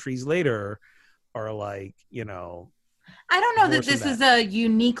we centuries later are I don't know that this is a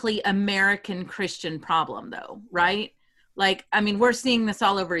uniquely American Christian problem, though, right? We're seeing this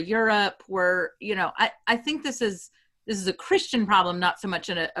all over Europe. I think this is a Christian problem, not so much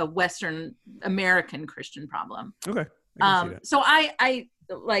a Western American Christian problem. Okay. So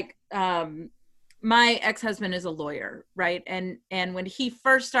my ex-husband is a lawyer, right? And when he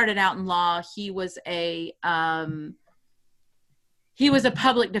first started out in law, he was a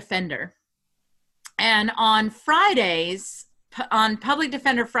public defender. And on Fridays, on Public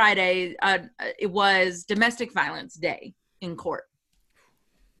Defender Friday, it was Domestic Violence Day in court.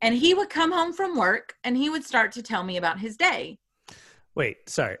 And he would come home from work and he would start to tell me about his day. Wait,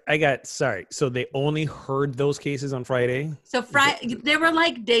 sorry. So they only heard those cases on Friday? So there were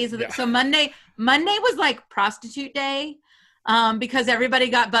days of it. So Monday was prostitute day, because everybody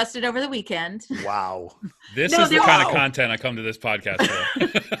got busted over the weekend. Wow. This is the kind of content I come to this podcast for.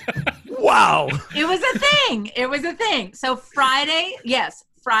 Wow. It was a thing. So Fridays,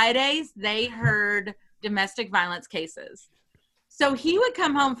 they heard domestic violence cases. So he would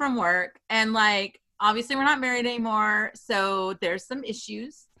come home from work and obviously we're not married anymore, so there's some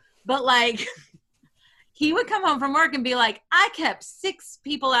issues. But he would come home from work and be like, I kept 6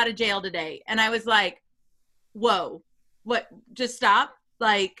 people out of jail today. And I was like, whoa, what? Just stop.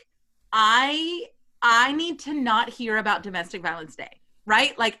 I need to not hear about Domestic Violence Day,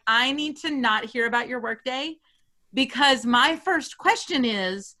 right? I need to not hear about your work day, because my first question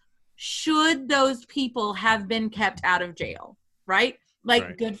is, should those people have been kept out of jail, right?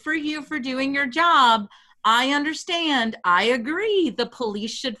 Right. Good for you for doing your job. I understand. I agree. The police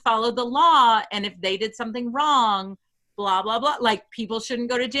should follow the law. And if they did something wrong, blah, blah, blah, people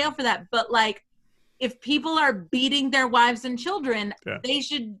shouldn't go to jail for that. But if people are beating their wives and children, they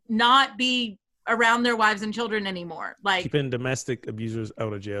should not be around their wives and children anymore. Keeping domestic abusers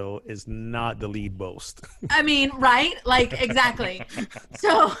out of jail is not the lead boast. Right? Exactly.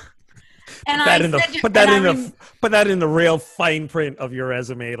 So Put that in the real fine print of your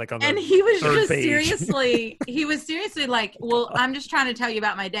resume, like on the he was third just page. he was seriously like, well, I'm just trying to tell you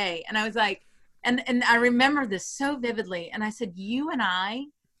about my day. And I was like, and I remember this so vividly. And I said, you and I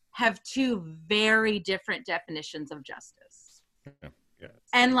have two very different definitions of justice. Yeah.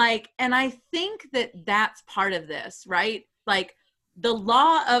 And I think that that's part of this, right? Like, the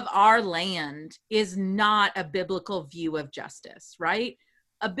law of our land is not a biblical view of justice, right?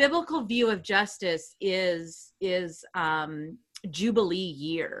 A biblical view of justice is Jubilee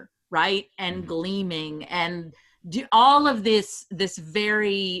year, right? And gleaming and all of this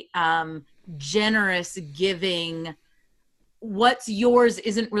very generous giving. What's yours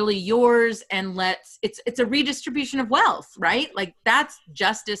isn't really yours, and it's a redistribution of wealth, right? Like, that's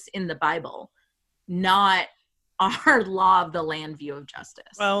justice in the Bible, not our law of the land view of justice.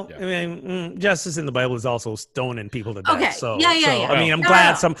 Well, yeah. I mean, justice in the Bible is also stoning people to death. Okay. So, yeah. I mean, I'm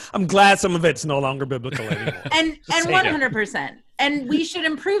glad some of it's no longer biblical anymore. and 100%. And we should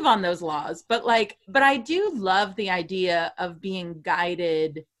improve on those laws. But I do love the idea of being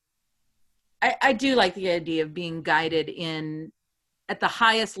guided. I do like the idea of being guided at the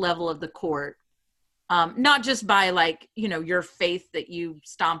highest level of the court, not just by your faith that you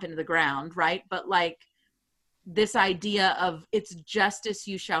stomp into the ground, right? But this idea of it's justice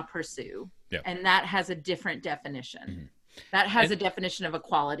you shall pursue. Yeah. And that has a different definition. Mm-hmm. That has a definition of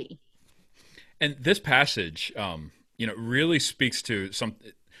equality. And this passage, really speaks to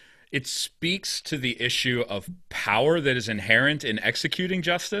it speaks to the issue of power that is inherent in executing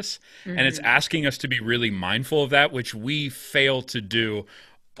justice. Mm-hmm. And it's asking us to be really mindful of that, which we fail to do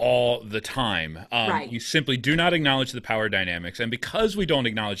all the time. Right. We simply do not acknowledge the power dynamics. And because we don't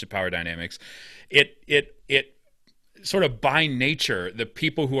acknowledge the power dynamics, it sort of by nature, the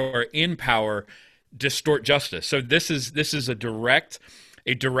people who are in power distort justice. So this is a direct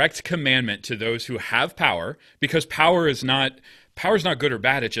commandment to those who have power, because power is not good or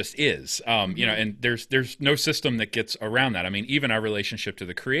bad. It just is. And there's no system that gets around that. I mean, even our relationship to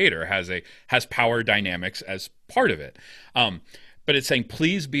the Creator has power dynamics as part of it. But it's saying,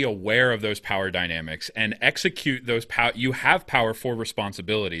 please be aware of those power dynamics and execute those power. You have power for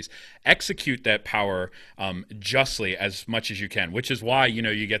responsibilities. Execute that power justly as much as you can, which is why,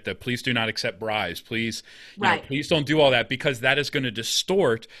 you get the please do not accept bribes. Please, please don't do all that, because that is going to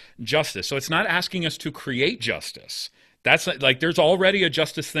distort justice. So it's not asking us to create justice. That's there's already a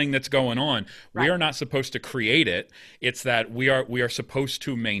justice thing that's going on. Right. We are not supposed to create it. It's that we are supposed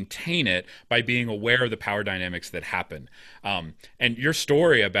to maintain it by being aware of the power dynamics that happen. And your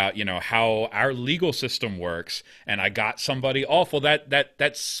story about how our legal system works, and I got somebody awful,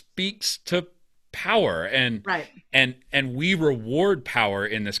 that speaks to power, and right. and we reward power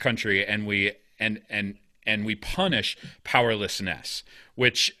in this country, and we punish powerlessness,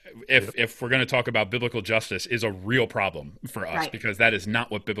 which if we're going to talk about biblical justice is a real problem for us, right. Because that is not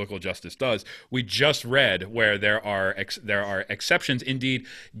what biblical justice does. We just read where there are exceptions, indeed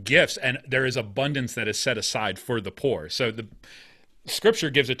gifts, and there is abundance that is set aside for the poor. So the Scripture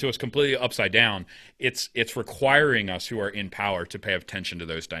gives it to us completely upside down. It's requiring us who are in power to pay attention to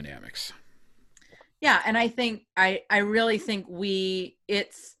those dynamics. Yeah, and I think I really think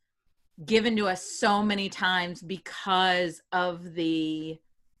it's given to us so many times because of the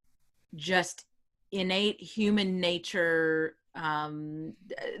just innate human nature,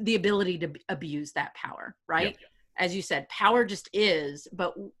 the ability to abuse that power, right? Yep. As you said, power just is,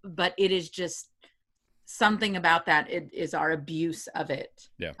 but it is just something about that. It is our abuse of it.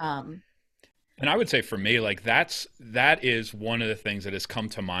 Yeah. And I would say for me, that is one of the things that has come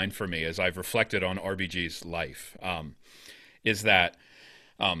to mind for me as I've reflected on RBG's life, is that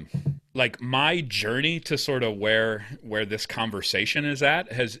my journey to sort of where this conversation is at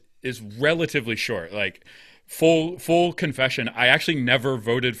is relatively short. Full confession, I actually never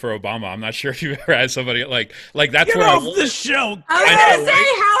voted for Obama. I'm not sure if you've ever had somebody that's Get where off the show. I was going to say,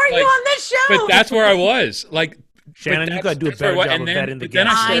 how are you on this show? But that's where I was. Shannon, you got to do a better job of vetting the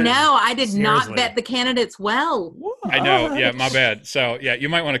guests. I know. I did not vet the candidates well. What? I know. Yeah, my bad. So, yeah, you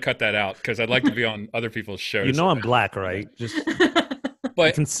might want to cut that out, because I'd like to be on other people's shows. I'm black, right? Just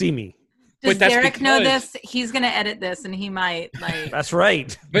you can see me. Does Derek know this? He's going to edit this, and he might That's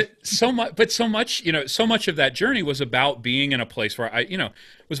right. But so much of that journey was about being in a place where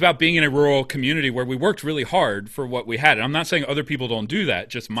was about being in a rural community where we worked really hard for what we had. And I'm not saying other people don't do that.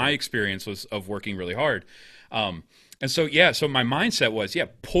 Just my experience was of working really hard. And so my mindset was,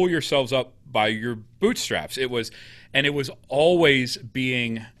 pull yourselves up by your bootstraps. It was always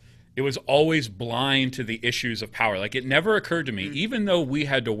being It was always blind to the issues of power. Like, it never occurred to me, even though we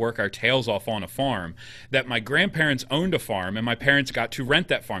had to work our tails off on a farm, that my grandparents owned a farm and my parents got to rent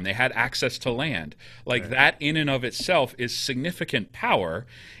that farm. They had access to land. Like, that in and of itself is significant power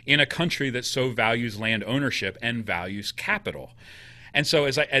in a country that so values land ownership and values capital. And so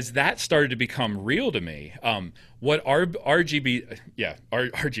as that started to become real to me, what RGB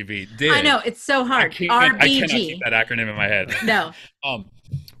did. I know, it's so hard. I cannot keep that acronym in my head. No.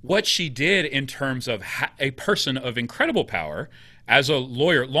 What she did in terms of a person of incredible power as a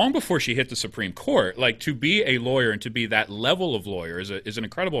lawyer, long before she hit the Supreme Court, like, to be a lawyer and to be that level of lawyer is an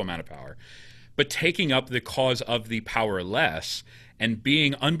incredible amount of power. But taking up the cause of the powerless and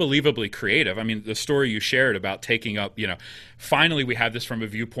being unbelievably creative. I mean, the story you shared about taking up, finally we have this from a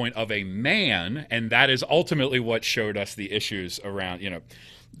viewpoint of a man, and that is ultimately what showed us the issues around,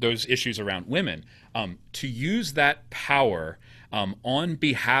 those issues around women. To use that power on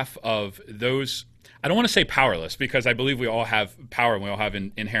behalf of those, I don't want to say powerless, because I believe we all have power and we all have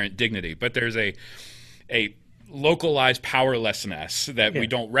inherent dignity, but there's a localized powerlessness that we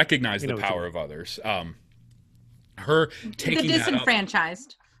don't recognize the power of others. Her taking the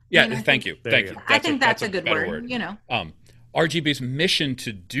disenfranchised. Thank you. I think that's a good word. RGB's mission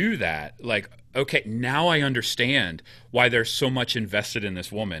to do that, like, okay, now I understand why there's so much invested in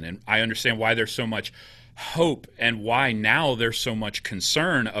this woman, and I understand why there's so much hope and why now there's so much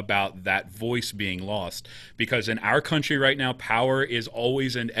concern about that voice being lost. Because in our country right now, power is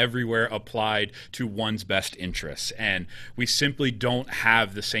always and everywhere applied to one's best interests, and we simply don't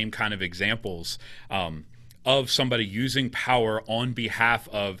have the same kind of examples of somebody using power on behalf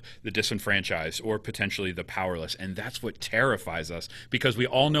of the disenfranchised or potentially the powerless. And that's what terrifies us, because we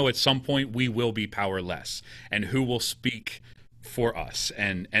all know at some point we will be powerless, and who will speak for us.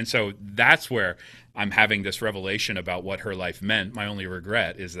 And so that's where I'm having this revelation about what her life meant. My only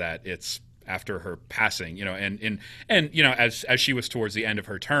regret is that it's after her passing, and as she was towards the end of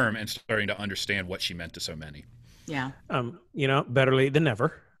her term and starting to understand what she meant to so many. Yeah. Better late than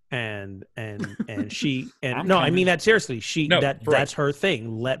never. And she I mean that seriously. That's her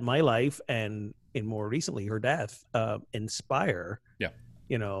thing. Let my life and more recently her death inspire. Yeah.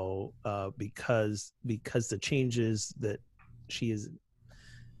 Because the changes that she has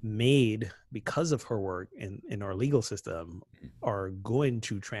made because of her work in our legal system are going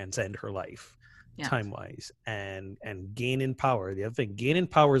to transcend her life. Yeah. Time-wise, and gaining power. The other thing, gaining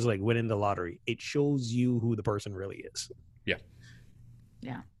power is like winning the lottery. It shows you who the person really is. Yeah.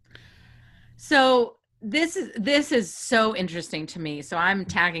 Yeah. So this is so interesting to me. So I'm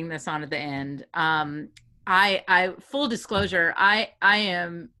tagging this on at the end. I full disclosure, I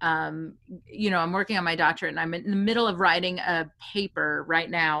am, I'm working on my doctorate, and I'm in the middle of writing a paper right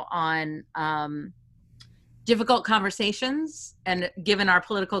now on difficult conversations, and given our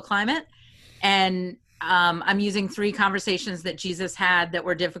political climate, and I'm using 3 conversations that Jesus had that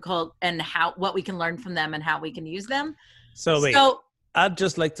were difficult, and what we can learn from them and how we can use them. So I'd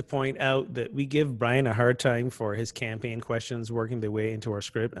just like to point out that we give Brian a hard time for his campaign questions working their way into our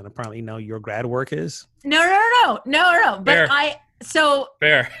script, and apparently now your grad work is. No. But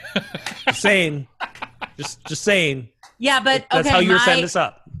Fair. Just saying. Yeah, but that's how you're setting this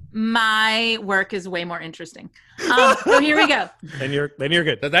up. My work is way more interesting. So here we go. Then you're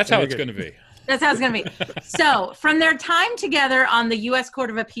good. That's how it's going to be. That's how it's going to be. So from their time together on the U.S. Court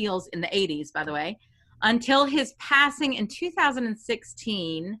of Appeals in the 80s, by the way, until his passing in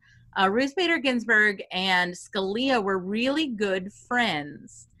 2016, Ruth Bader Ginsburg and Scalia were really good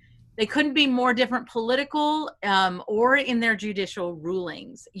friends. They couldn't be more different political or in their judicial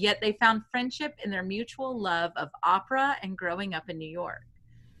rulings, yet they found friendship in their mutual love of opera and growing up in New York.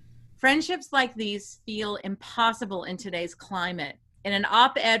 Friendships like these feel impossible in today's climate. In an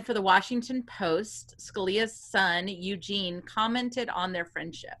op-ed for the Washington Post, Scalia's son, Eugene, commented on their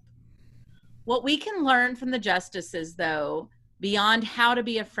friendship. What we can learn from the justices, though, beyond how to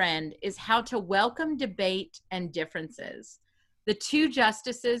be a friend, is how to welcome debate and differences. The 2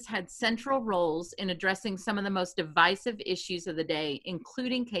 justices had central roles in addressing some of the most divisive issues of the day,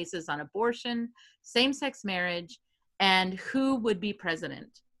 including cases on abortion, same-sex marriage, and who would be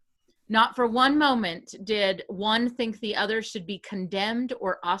president. Not for one moment did one think the other should be condemned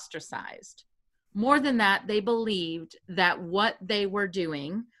or ostracized. More than that, they believed that what they were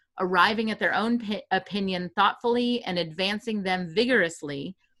doing, arriving at their own opinion thoughtfully and advancing them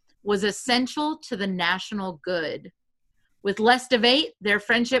vigorously, was essential to the national good. With less debate, their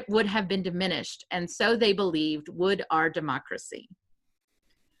friendship would have been diminished, and so they believed would our democracy.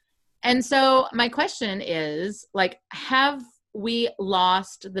 And so my question is, have we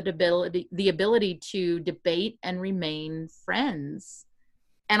lost the ability to debate and remain friends?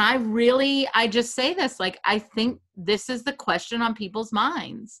 And I just say this, like, I think this is the question on people's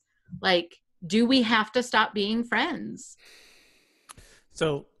minds. Like, do we have to stop being friends?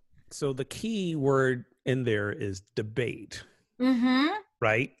 So the key word in there is debate, Mm-hmm.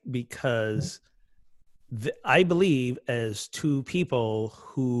 right? Because I believe, as two people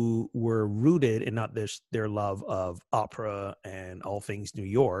who were rooted in not this their love of opera and all things New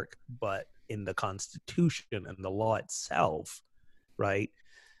York, but in the Constitution and the law itself, right?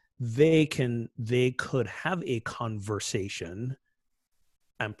 They could have a conversation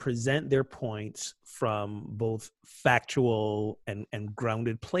and present their points from both factual and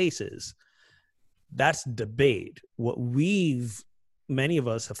grounded places. That's debate. What many of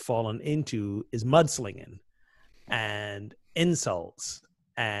us have fallen into is mudslinging and insults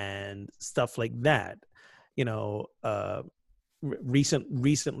and stuff like that. You know,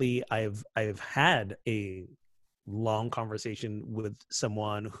 recently I've had a long conversation with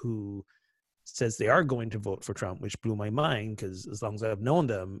someone who says they are going to vote for Trump, which blew my mind, because as long as I've known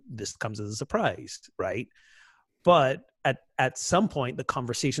them, this comes as a surprise, right? But at some point, the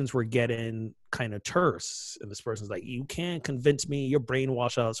conversations were getting kind of terse, and this person's like, "You can't convince me, you're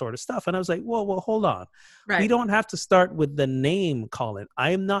brainwashed," all that sort of stuff. And I was like, "Whoa, hold on. Right. We don't have to start with the name, Colin.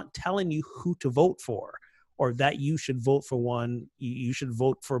 I am not telling you who to vote for, or that you should vote for one. You should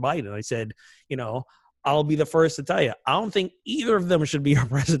vote for Biden." I said, I'll be the first to tell you, I don't think either of them should be our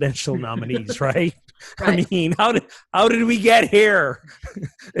presidential nominees, right? Right. I mean, how did we get here?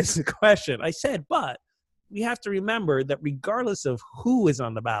 It's the question. I said, but we have to remember that regardless of who is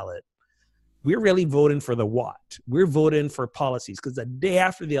on the ballot, we're really voting for the what. We're voting for policies, because the day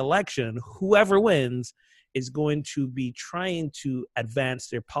after the election, whoever wins is going to be trying to advance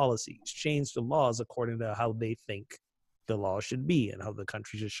their policies, change the laws according to how they think the law should be and how the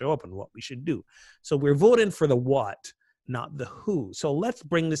country should show up and what we should do. So we're voting for the what, not the who. So let's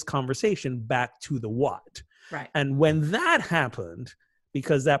bring this conversation back to the what. Right. And when that happened,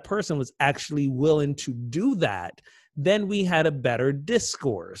 because that person was actually willing to do that, then we had a better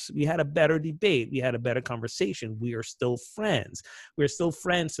discourse. We had a better debate. We had a better conversation. We are still friends. We're still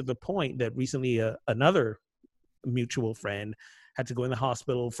friends to the point that recently another mutual friend had to go in the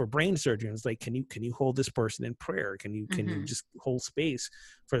hospital for brain surgery. And it's like, can you hold this person in prayer? Can you just hold space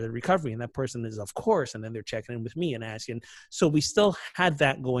for the recovery? And that person is, of course. And then they're checking in with me and asking. So we still had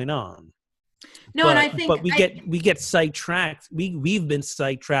that going on. No, and I think, but we get sidetracked. We've been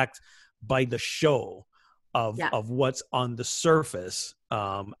sidetracked by the show of what's on the surface,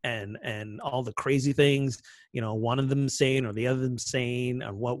 and all the crazy things, one of them saying or the other them saying,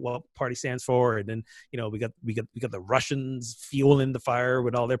 and what party stands for, and then we got the Russians fueling the fire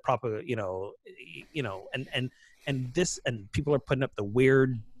with all their proper, and this, and people are putting up the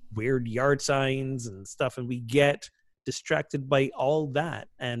weird yard signs and stuff, and we get distracted by all that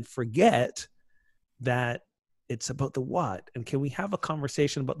and forget that it's about the what. And can we have a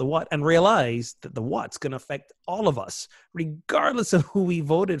conversation about the what and realize that the what's going to affect all of us, regardless of who we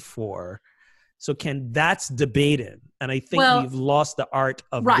voted for? So that's debating. And I think we've lost the art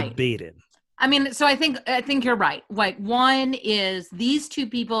of debating. I mean, so I think you're right. Like, one is these two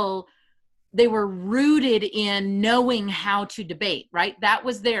people, they were rooted in knowing how to debate, right? That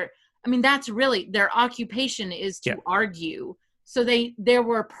was that's really their occupation, is to argue. So there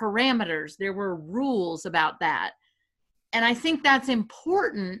were parameters, there were rules about that. And I think that's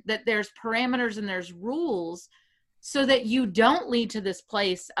important, that there's parameters and there's rules, so that you don't lead to this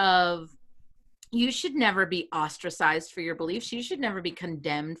place of, you should never be ostracized for your beliefs. You should never be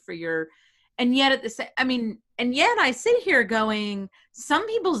condemned for your, and yet I sit here going, some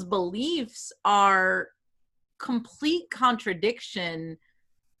people's beliefs are complete contradiction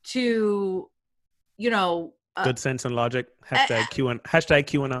to, good sense and logic. Hashtag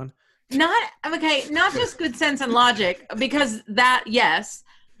QAnon. Not just good sense and logic, because that, yes,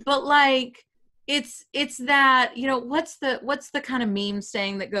 but like, it's that, what's the kind of meme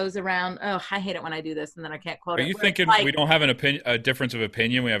saying that goes around? Oh, I hate it when I do this and then I can't quote it. Are you thinking we don't have a difference of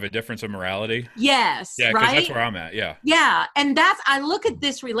opinion? We have a difference of morality? Yes. Yeah, because that's where I'm at. Yeah. Yeah. And I look at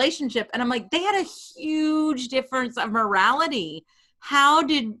this relationship and I'm like, they had a huge difference of morality. How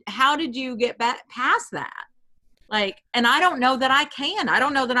did you get back past that? Like, and I don't know that I can. I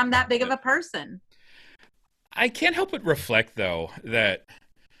don't know that I'm that big of a person. I can't help but reflect, though, that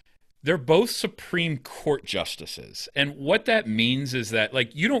they're both Supreme Court justices. And what that means is that,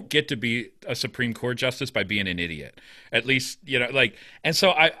 like, you don't get to be a Supreme Court justice by being an idiot. At least, and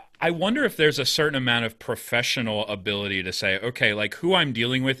so I wonder if there's a certain amount of professional ability to say, okay, like who I'm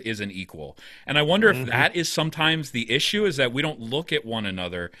dealing with is an equal. And I wonder if that is sometimes the issue, is that we don't look at one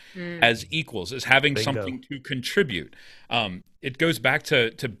another as equals, as having Bingo. something to contribute. It goes back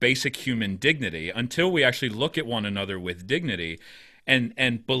to basic human dignity. Until we actually look at one another with dignity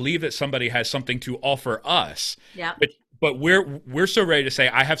and believe that somebody has something to offer us. Yeah. But we're so ready to say,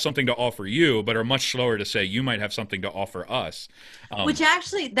 I have something to offer you, but are much slower to say, you might have something to offer us. Which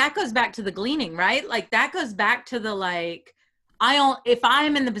actually, that goes back to the gleaning, right? Like that goes back to the, like, if I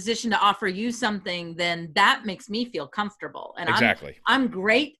am in the position to offer you something, then that makes me feel comfortable. And exactly. I'm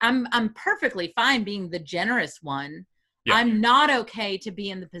great. I'm perfectly fine being the generous one. Yeah. I'm not okay to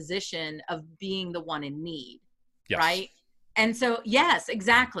be in the position of being the one in need. Yes. Right. And so, yes,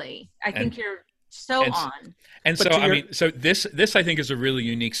 exactly. I think you're so on. And But so, I mean, so this I think is a really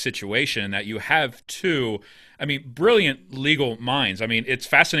unique situation, that you have two, I mean, brilliant legal minds. I mean, it's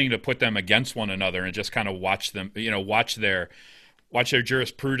fascinating to put them against one another and just kind of watch them, watch their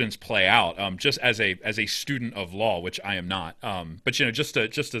jurisprudence play out. Just as a student of law, which I am not, but just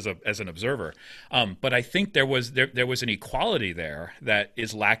as an observer. But I think there was an equality there that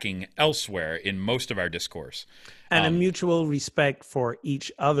is lacking elsewhere in most of our discourse, and a mutual respect for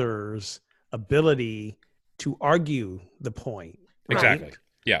each other's ability to argue the point. Right? Exactly.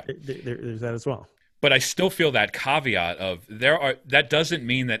 Yeah. There's that as well. But I still feel that caveat of that doesn't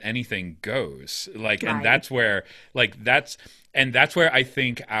mean that anything goes. Like, and that's where I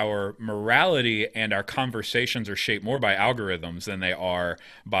think our morality and our conversations are shaped more by algorithms than they are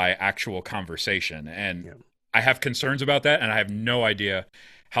by actual conversation. And I have concerns about that, and I have no idea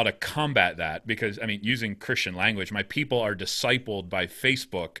how to combat that, because, I mean, using Christian language, my people are discipled by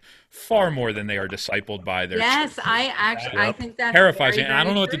Facebook far more than they are discipled by their Yes, church. I think that's terrifies very, me, and I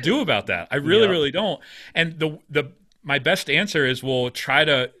don't know what to do about that. I really don't. And my best answer is, we'll try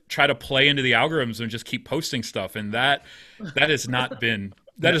to play into the algorithms and just keep posting stuff, and that has not been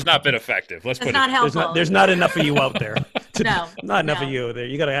effective. Let's put it. Not helpful. There's not enough of you out there. Not enough no. of you there.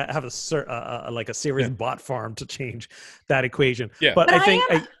 You got to have a serious bot farm to change that equation. Yeah. But I think.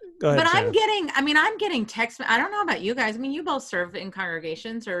 Go ahead, but Sharon. I'm getting text. I don't know about you guys. I mean, you both serve in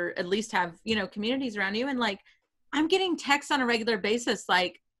congregations, or at least have, communities around you. And like, I'm getting texts on a regular basis.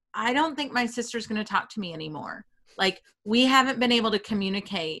 Like, I don't think my sister's going to talk to me anymore. Like, we haven't been able to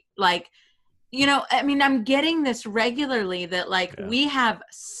communicate. Like, I mean, I'm getting this regularly, that like, we have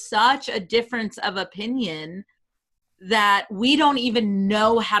such a difference of opinion that we don't even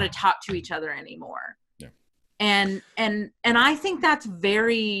know how to talk to each other anymore. Yeah. And I think that's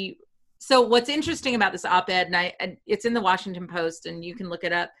very, so what's interesting about this op-ed, and it's in the Washington Post, and you can look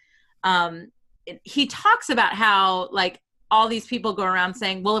it up. He talks about how, like, all these people go around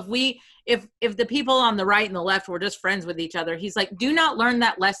saying, well, if the people on the right and the left were just friends with each other, he's like, do not learn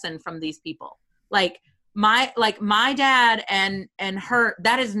that lesson from these people. Like my dad and her,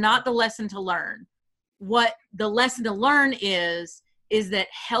 that is not the lesson to learn. What the lesson to learn is that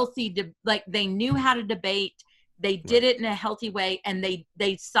healthy, like, they knew how to debate. They did it in a healthy way, and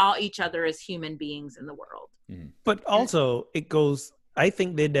they saw each other as human beings in the world. But also, I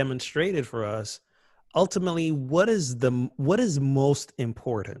think they demonstrated for us ultimately what is most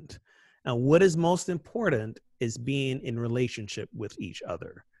important. And what is most important is being in relationship with each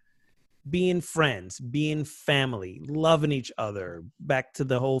other, being friends, being family, loving each other, back to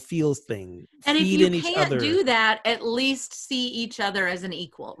the whole feels thing. And if you can't do that, at least see each other as an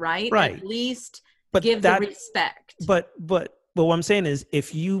equal, right? Right. At least give the respect. But what I'm saying is,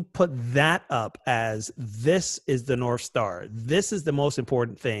 if you put that up as this is the North Star, this is the most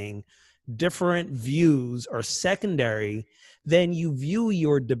important thing, different views are secondary, then you view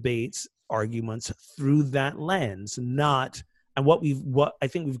your debates, arguments through that lens, not, and what I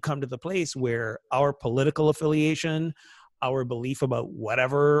think we've come to the place where our political affiliation, our belief about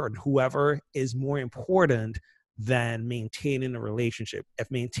whatever or whoever is more important than maintaining a relationship. If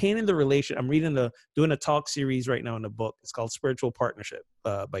maintaining the relation, I'm doing a talk series right now in the book. It's called Spiritual Partnership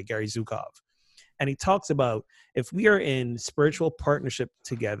by Gary Zukov. And he talks about, if we are in spiritual partnership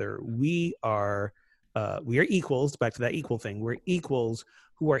together, we are equals, back to that equal thing. We're equals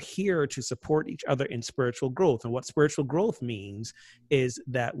who are here to support each other in spiritual growth. And what spiritual growth means is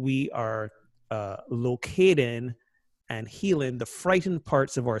that we are locating and healing the frightened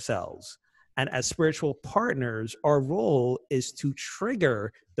parts of ourselves. And as spiritual partners, our role is to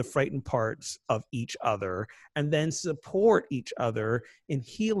trigger the frightened parts of each other and then support each other in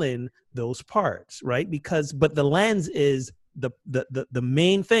healing those parts, right? But the lens is, the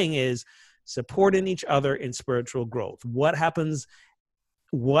main thing is supporting each other in spiritual growth. What happens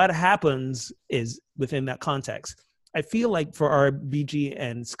is, within that context, I feel like for RBG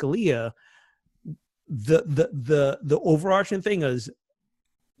and Scalia, the overarching thing is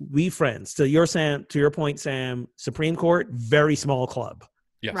we friends. To your point, Sam, Supreme Court, very small club.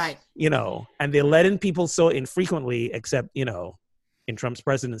 Yes. Right. And they let in people so infrequently, except, in Trump's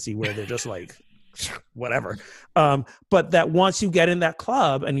presidency, where they're just like, whatever. But that once you get in that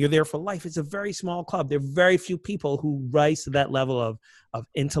club and you're there for life, it's a very small club. There are very few people who rise to that level of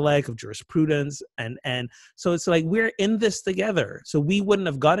intellect, of jurisprudence. And so it's like, we're in this together. So we wouldn't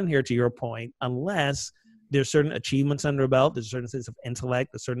have gotten here, to your point, unless there's certain achievements under a belt, there's a certain sense of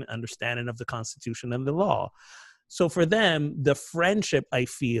intellect, a certain understanding of the Constitution and the law. So for them, the friendship, I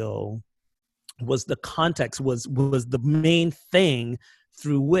feel, was the context, was the main thing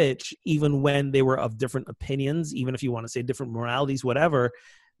through which, even when they were of different opinions, even if you want to say different moralities, whatever,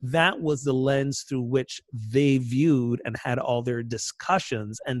 that was the lens through which they viewed and had all their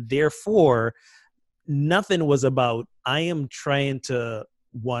discussions. And therefore, nothing was about, I am trying to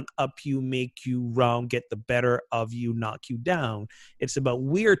one up you, make you wrong, get the better of you, knock you down. It's about,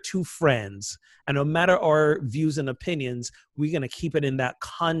 we're two friends, and no matter our views and opinions, we're going to keep it in that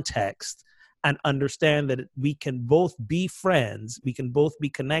context and understand that we can both be friends, we can both be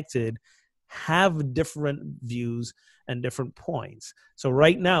connected, have different views and different points. So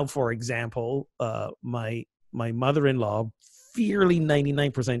right now, for example, my mother-in-law, fairly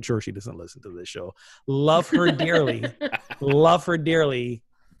 99% sure she doesn't listen to this show. Love her dearly. Love her dearly.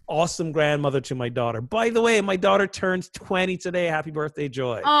 Awesome grandmother to my daughter. By the way, my daughter turns 20 today. Happy birthday,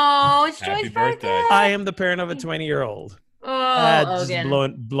 Joy. Oh, it's Happy Joy's birthday. I am the parent of a 20-year-old. Oh, Just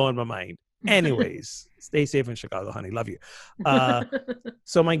blowing my mind. Anyways, stay safe in Chicago, honey. Love you.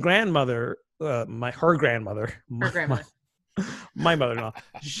 So my grandmother, her grandmother, my mother-in-law,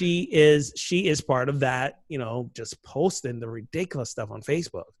 she is part of that, just posting the ridiculous stuff on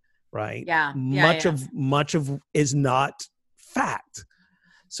Facebook, right? Yeah. Much of is not fact.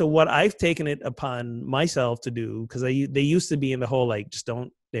 So what I've taken it upon myself to do, because they used to be in the whole, like, just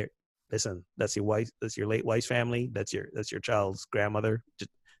don't there. Listen, that's your wife, that's your late wife's family, that's your child's grandmother. Just,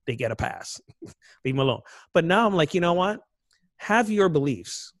 they get a pass. Leave them alone. But now I'm like, you know what? Have your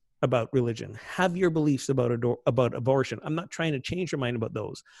beliefs about religion. Have your beliefs about abortion. I'm not trying to change your mind about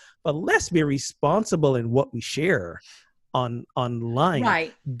those, but let's be responsible in what we share online.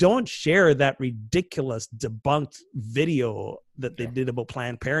 Right. Don't share that ridiculous debunked video that they did about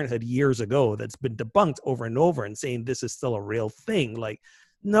Planned Parenthood years ago that's been debunked over and over and saying this is still a real thing. Like,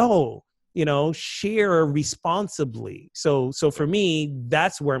 no, share responsibly. So for me,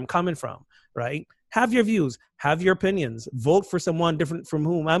 that's where I'm coming from, right? Have your views, have your opinions, vote for someone different from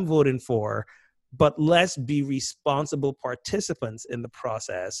whom I'm voting for, but let's be responsible participants in the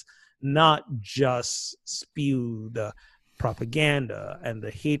process, not just spew the propaganda and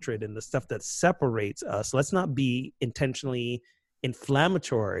the hatred and the stuff that separates us. Let's not be intentionally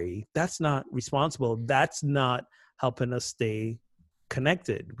inflammatory. That's not responsible. That's not helping us stay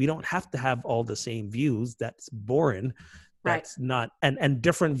connected. We don't have to have all the same views. That's boring. That's not, and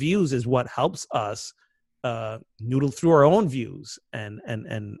different views is what helps us noodle through our own views and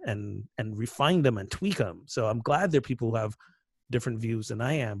refine them and tweak them. So I'm glad there are people who have different views than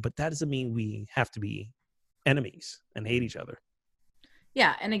I am, but that doesn't mean we have to be enemies and hate each other.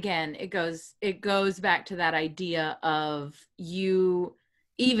 Yeah. And again, it goes back to that idea of you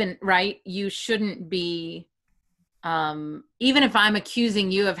shouldn't be, even if I'm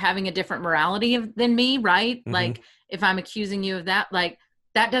accusing you of having a different morality than me, right? Mm-hmm. Like, if I'm accusing you of that, like,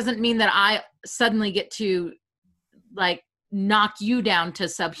 that doesn't mean that I suddenly get to, like, knock you down to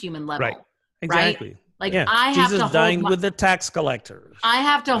subhuman level. Right. Exactly. Right? Like, yeah. I have Jesus to dined with the tax collectors. I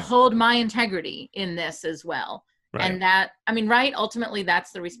have to hold my integrity in this as well. Right. And that, I mean, right, ultimately,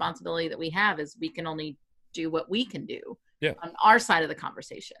 that's the responsibility that we have, is we can only do what we can do on our side of the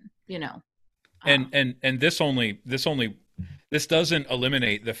conversation, And this doesn't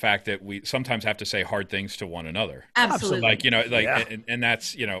eliminate the fact that we sometimes have to say hard things to one another. Absolutely. And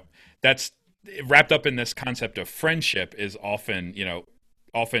that's, that's wrapped up in this concept of friendship is often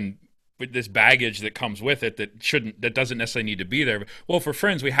with this baggage that comes with it that doesn't necessarily need to be there. Well, for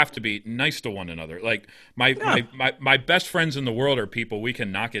friends, we have to be nice to one another. Like my best friends in the world are people we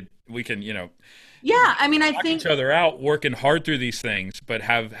can yeah, I mean, I think each other out, working hard through these things, but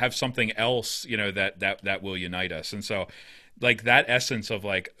have something else, that will unite us. And so, like, that essence of,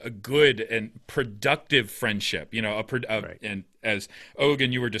 like, a good and productive friendship, and as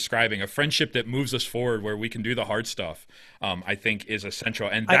Ogun, you were describing, a friendship that moves us forward, where we can do the hard stuff, I think is essential.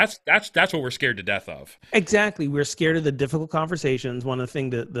 And that's what we're scared to death of. Exactly. We're scared of the difficult conversations. One of the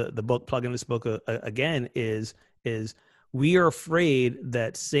things that the book, plug in this book again, is We are afraid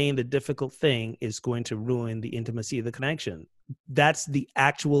that saying the difficult thing is going to ruin the intimacy of the connection. That's the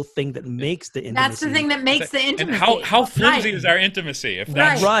actual thing that makes the intimacy. That's the thing that makes the intimacy. And how flimsy is our intimacy? If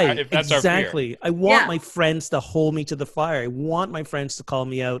that's right, if that's exactly. our fear. I want my friends to hold me to the fire. I want my friends to call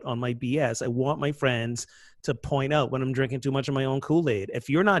me out on my BS. I want my friends to point out when I'm drinking too much of my own Kool-Aid. If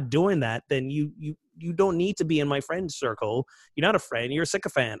you're not doing that, then you don't need to be in my friend circle. You're not a friend. You're a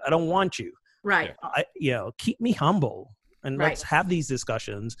sycophant. I don't want you. Right. Keep me humble and let's have these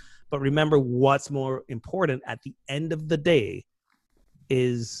discussions. But remember, what's more important at the end of the day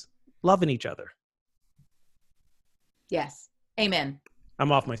is loving each other. Yes. Amen.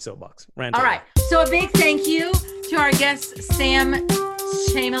 I'm off my soapbox. All right. So a big thank you to our guest, Sam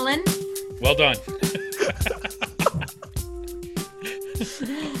Chamberlain. Well done.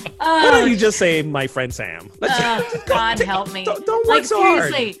 Why don't you just say my friend Sam? God help me. Don't work so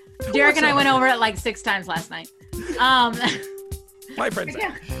seriously, hard. Derek and I went over it like 6 times last night. My friend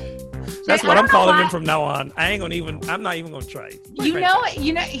Sam. That's what I'm calling him from now on. I'm not even gonna try. You know,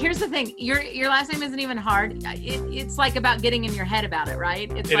 here's the thing. Your last name isn't even hard. It's like about getting in your head about it,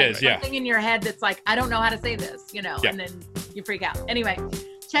 right? It is something in your head that's like, I don't know how to say this, and then you freak out. Anyway,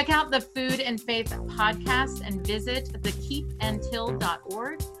 check out the Food and Faith podcast and visit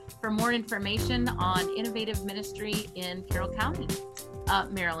thekeepandtill.org for more information on innovative ministry in Carroll County,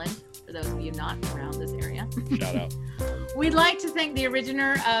 Maryland, for those of you not around this area. Shout out. We'd like to thank the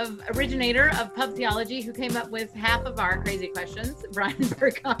originator of Pub Theology, who came up with half of our crazy questions, Brian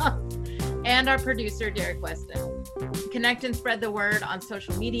Burkhoff, and our producer, Derek Weston. Connect and spread the word on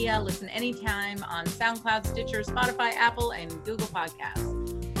social media. Listen anytime on SoundCloud, Stitcher, Spotify, Apple, and Google Podcasts.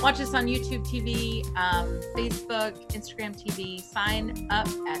 Watch us on YouTube TV, Facebook, Instagram TV. Sign up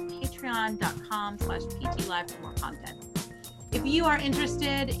at patreon.com/PTLive for more content. If you are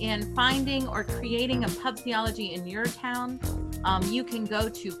interested in finding or creating a pub theology in your town, you can go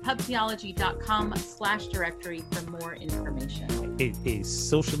to pubtheology.com/directory for more information. A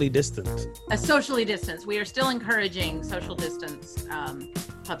socially distant. A socially distanced. We are still encouraging social distance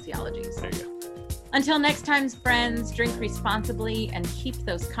pub theologies. There you go. Until next time, friends, drink responsibly and keep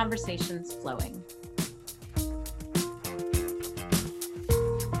those conversations flowing.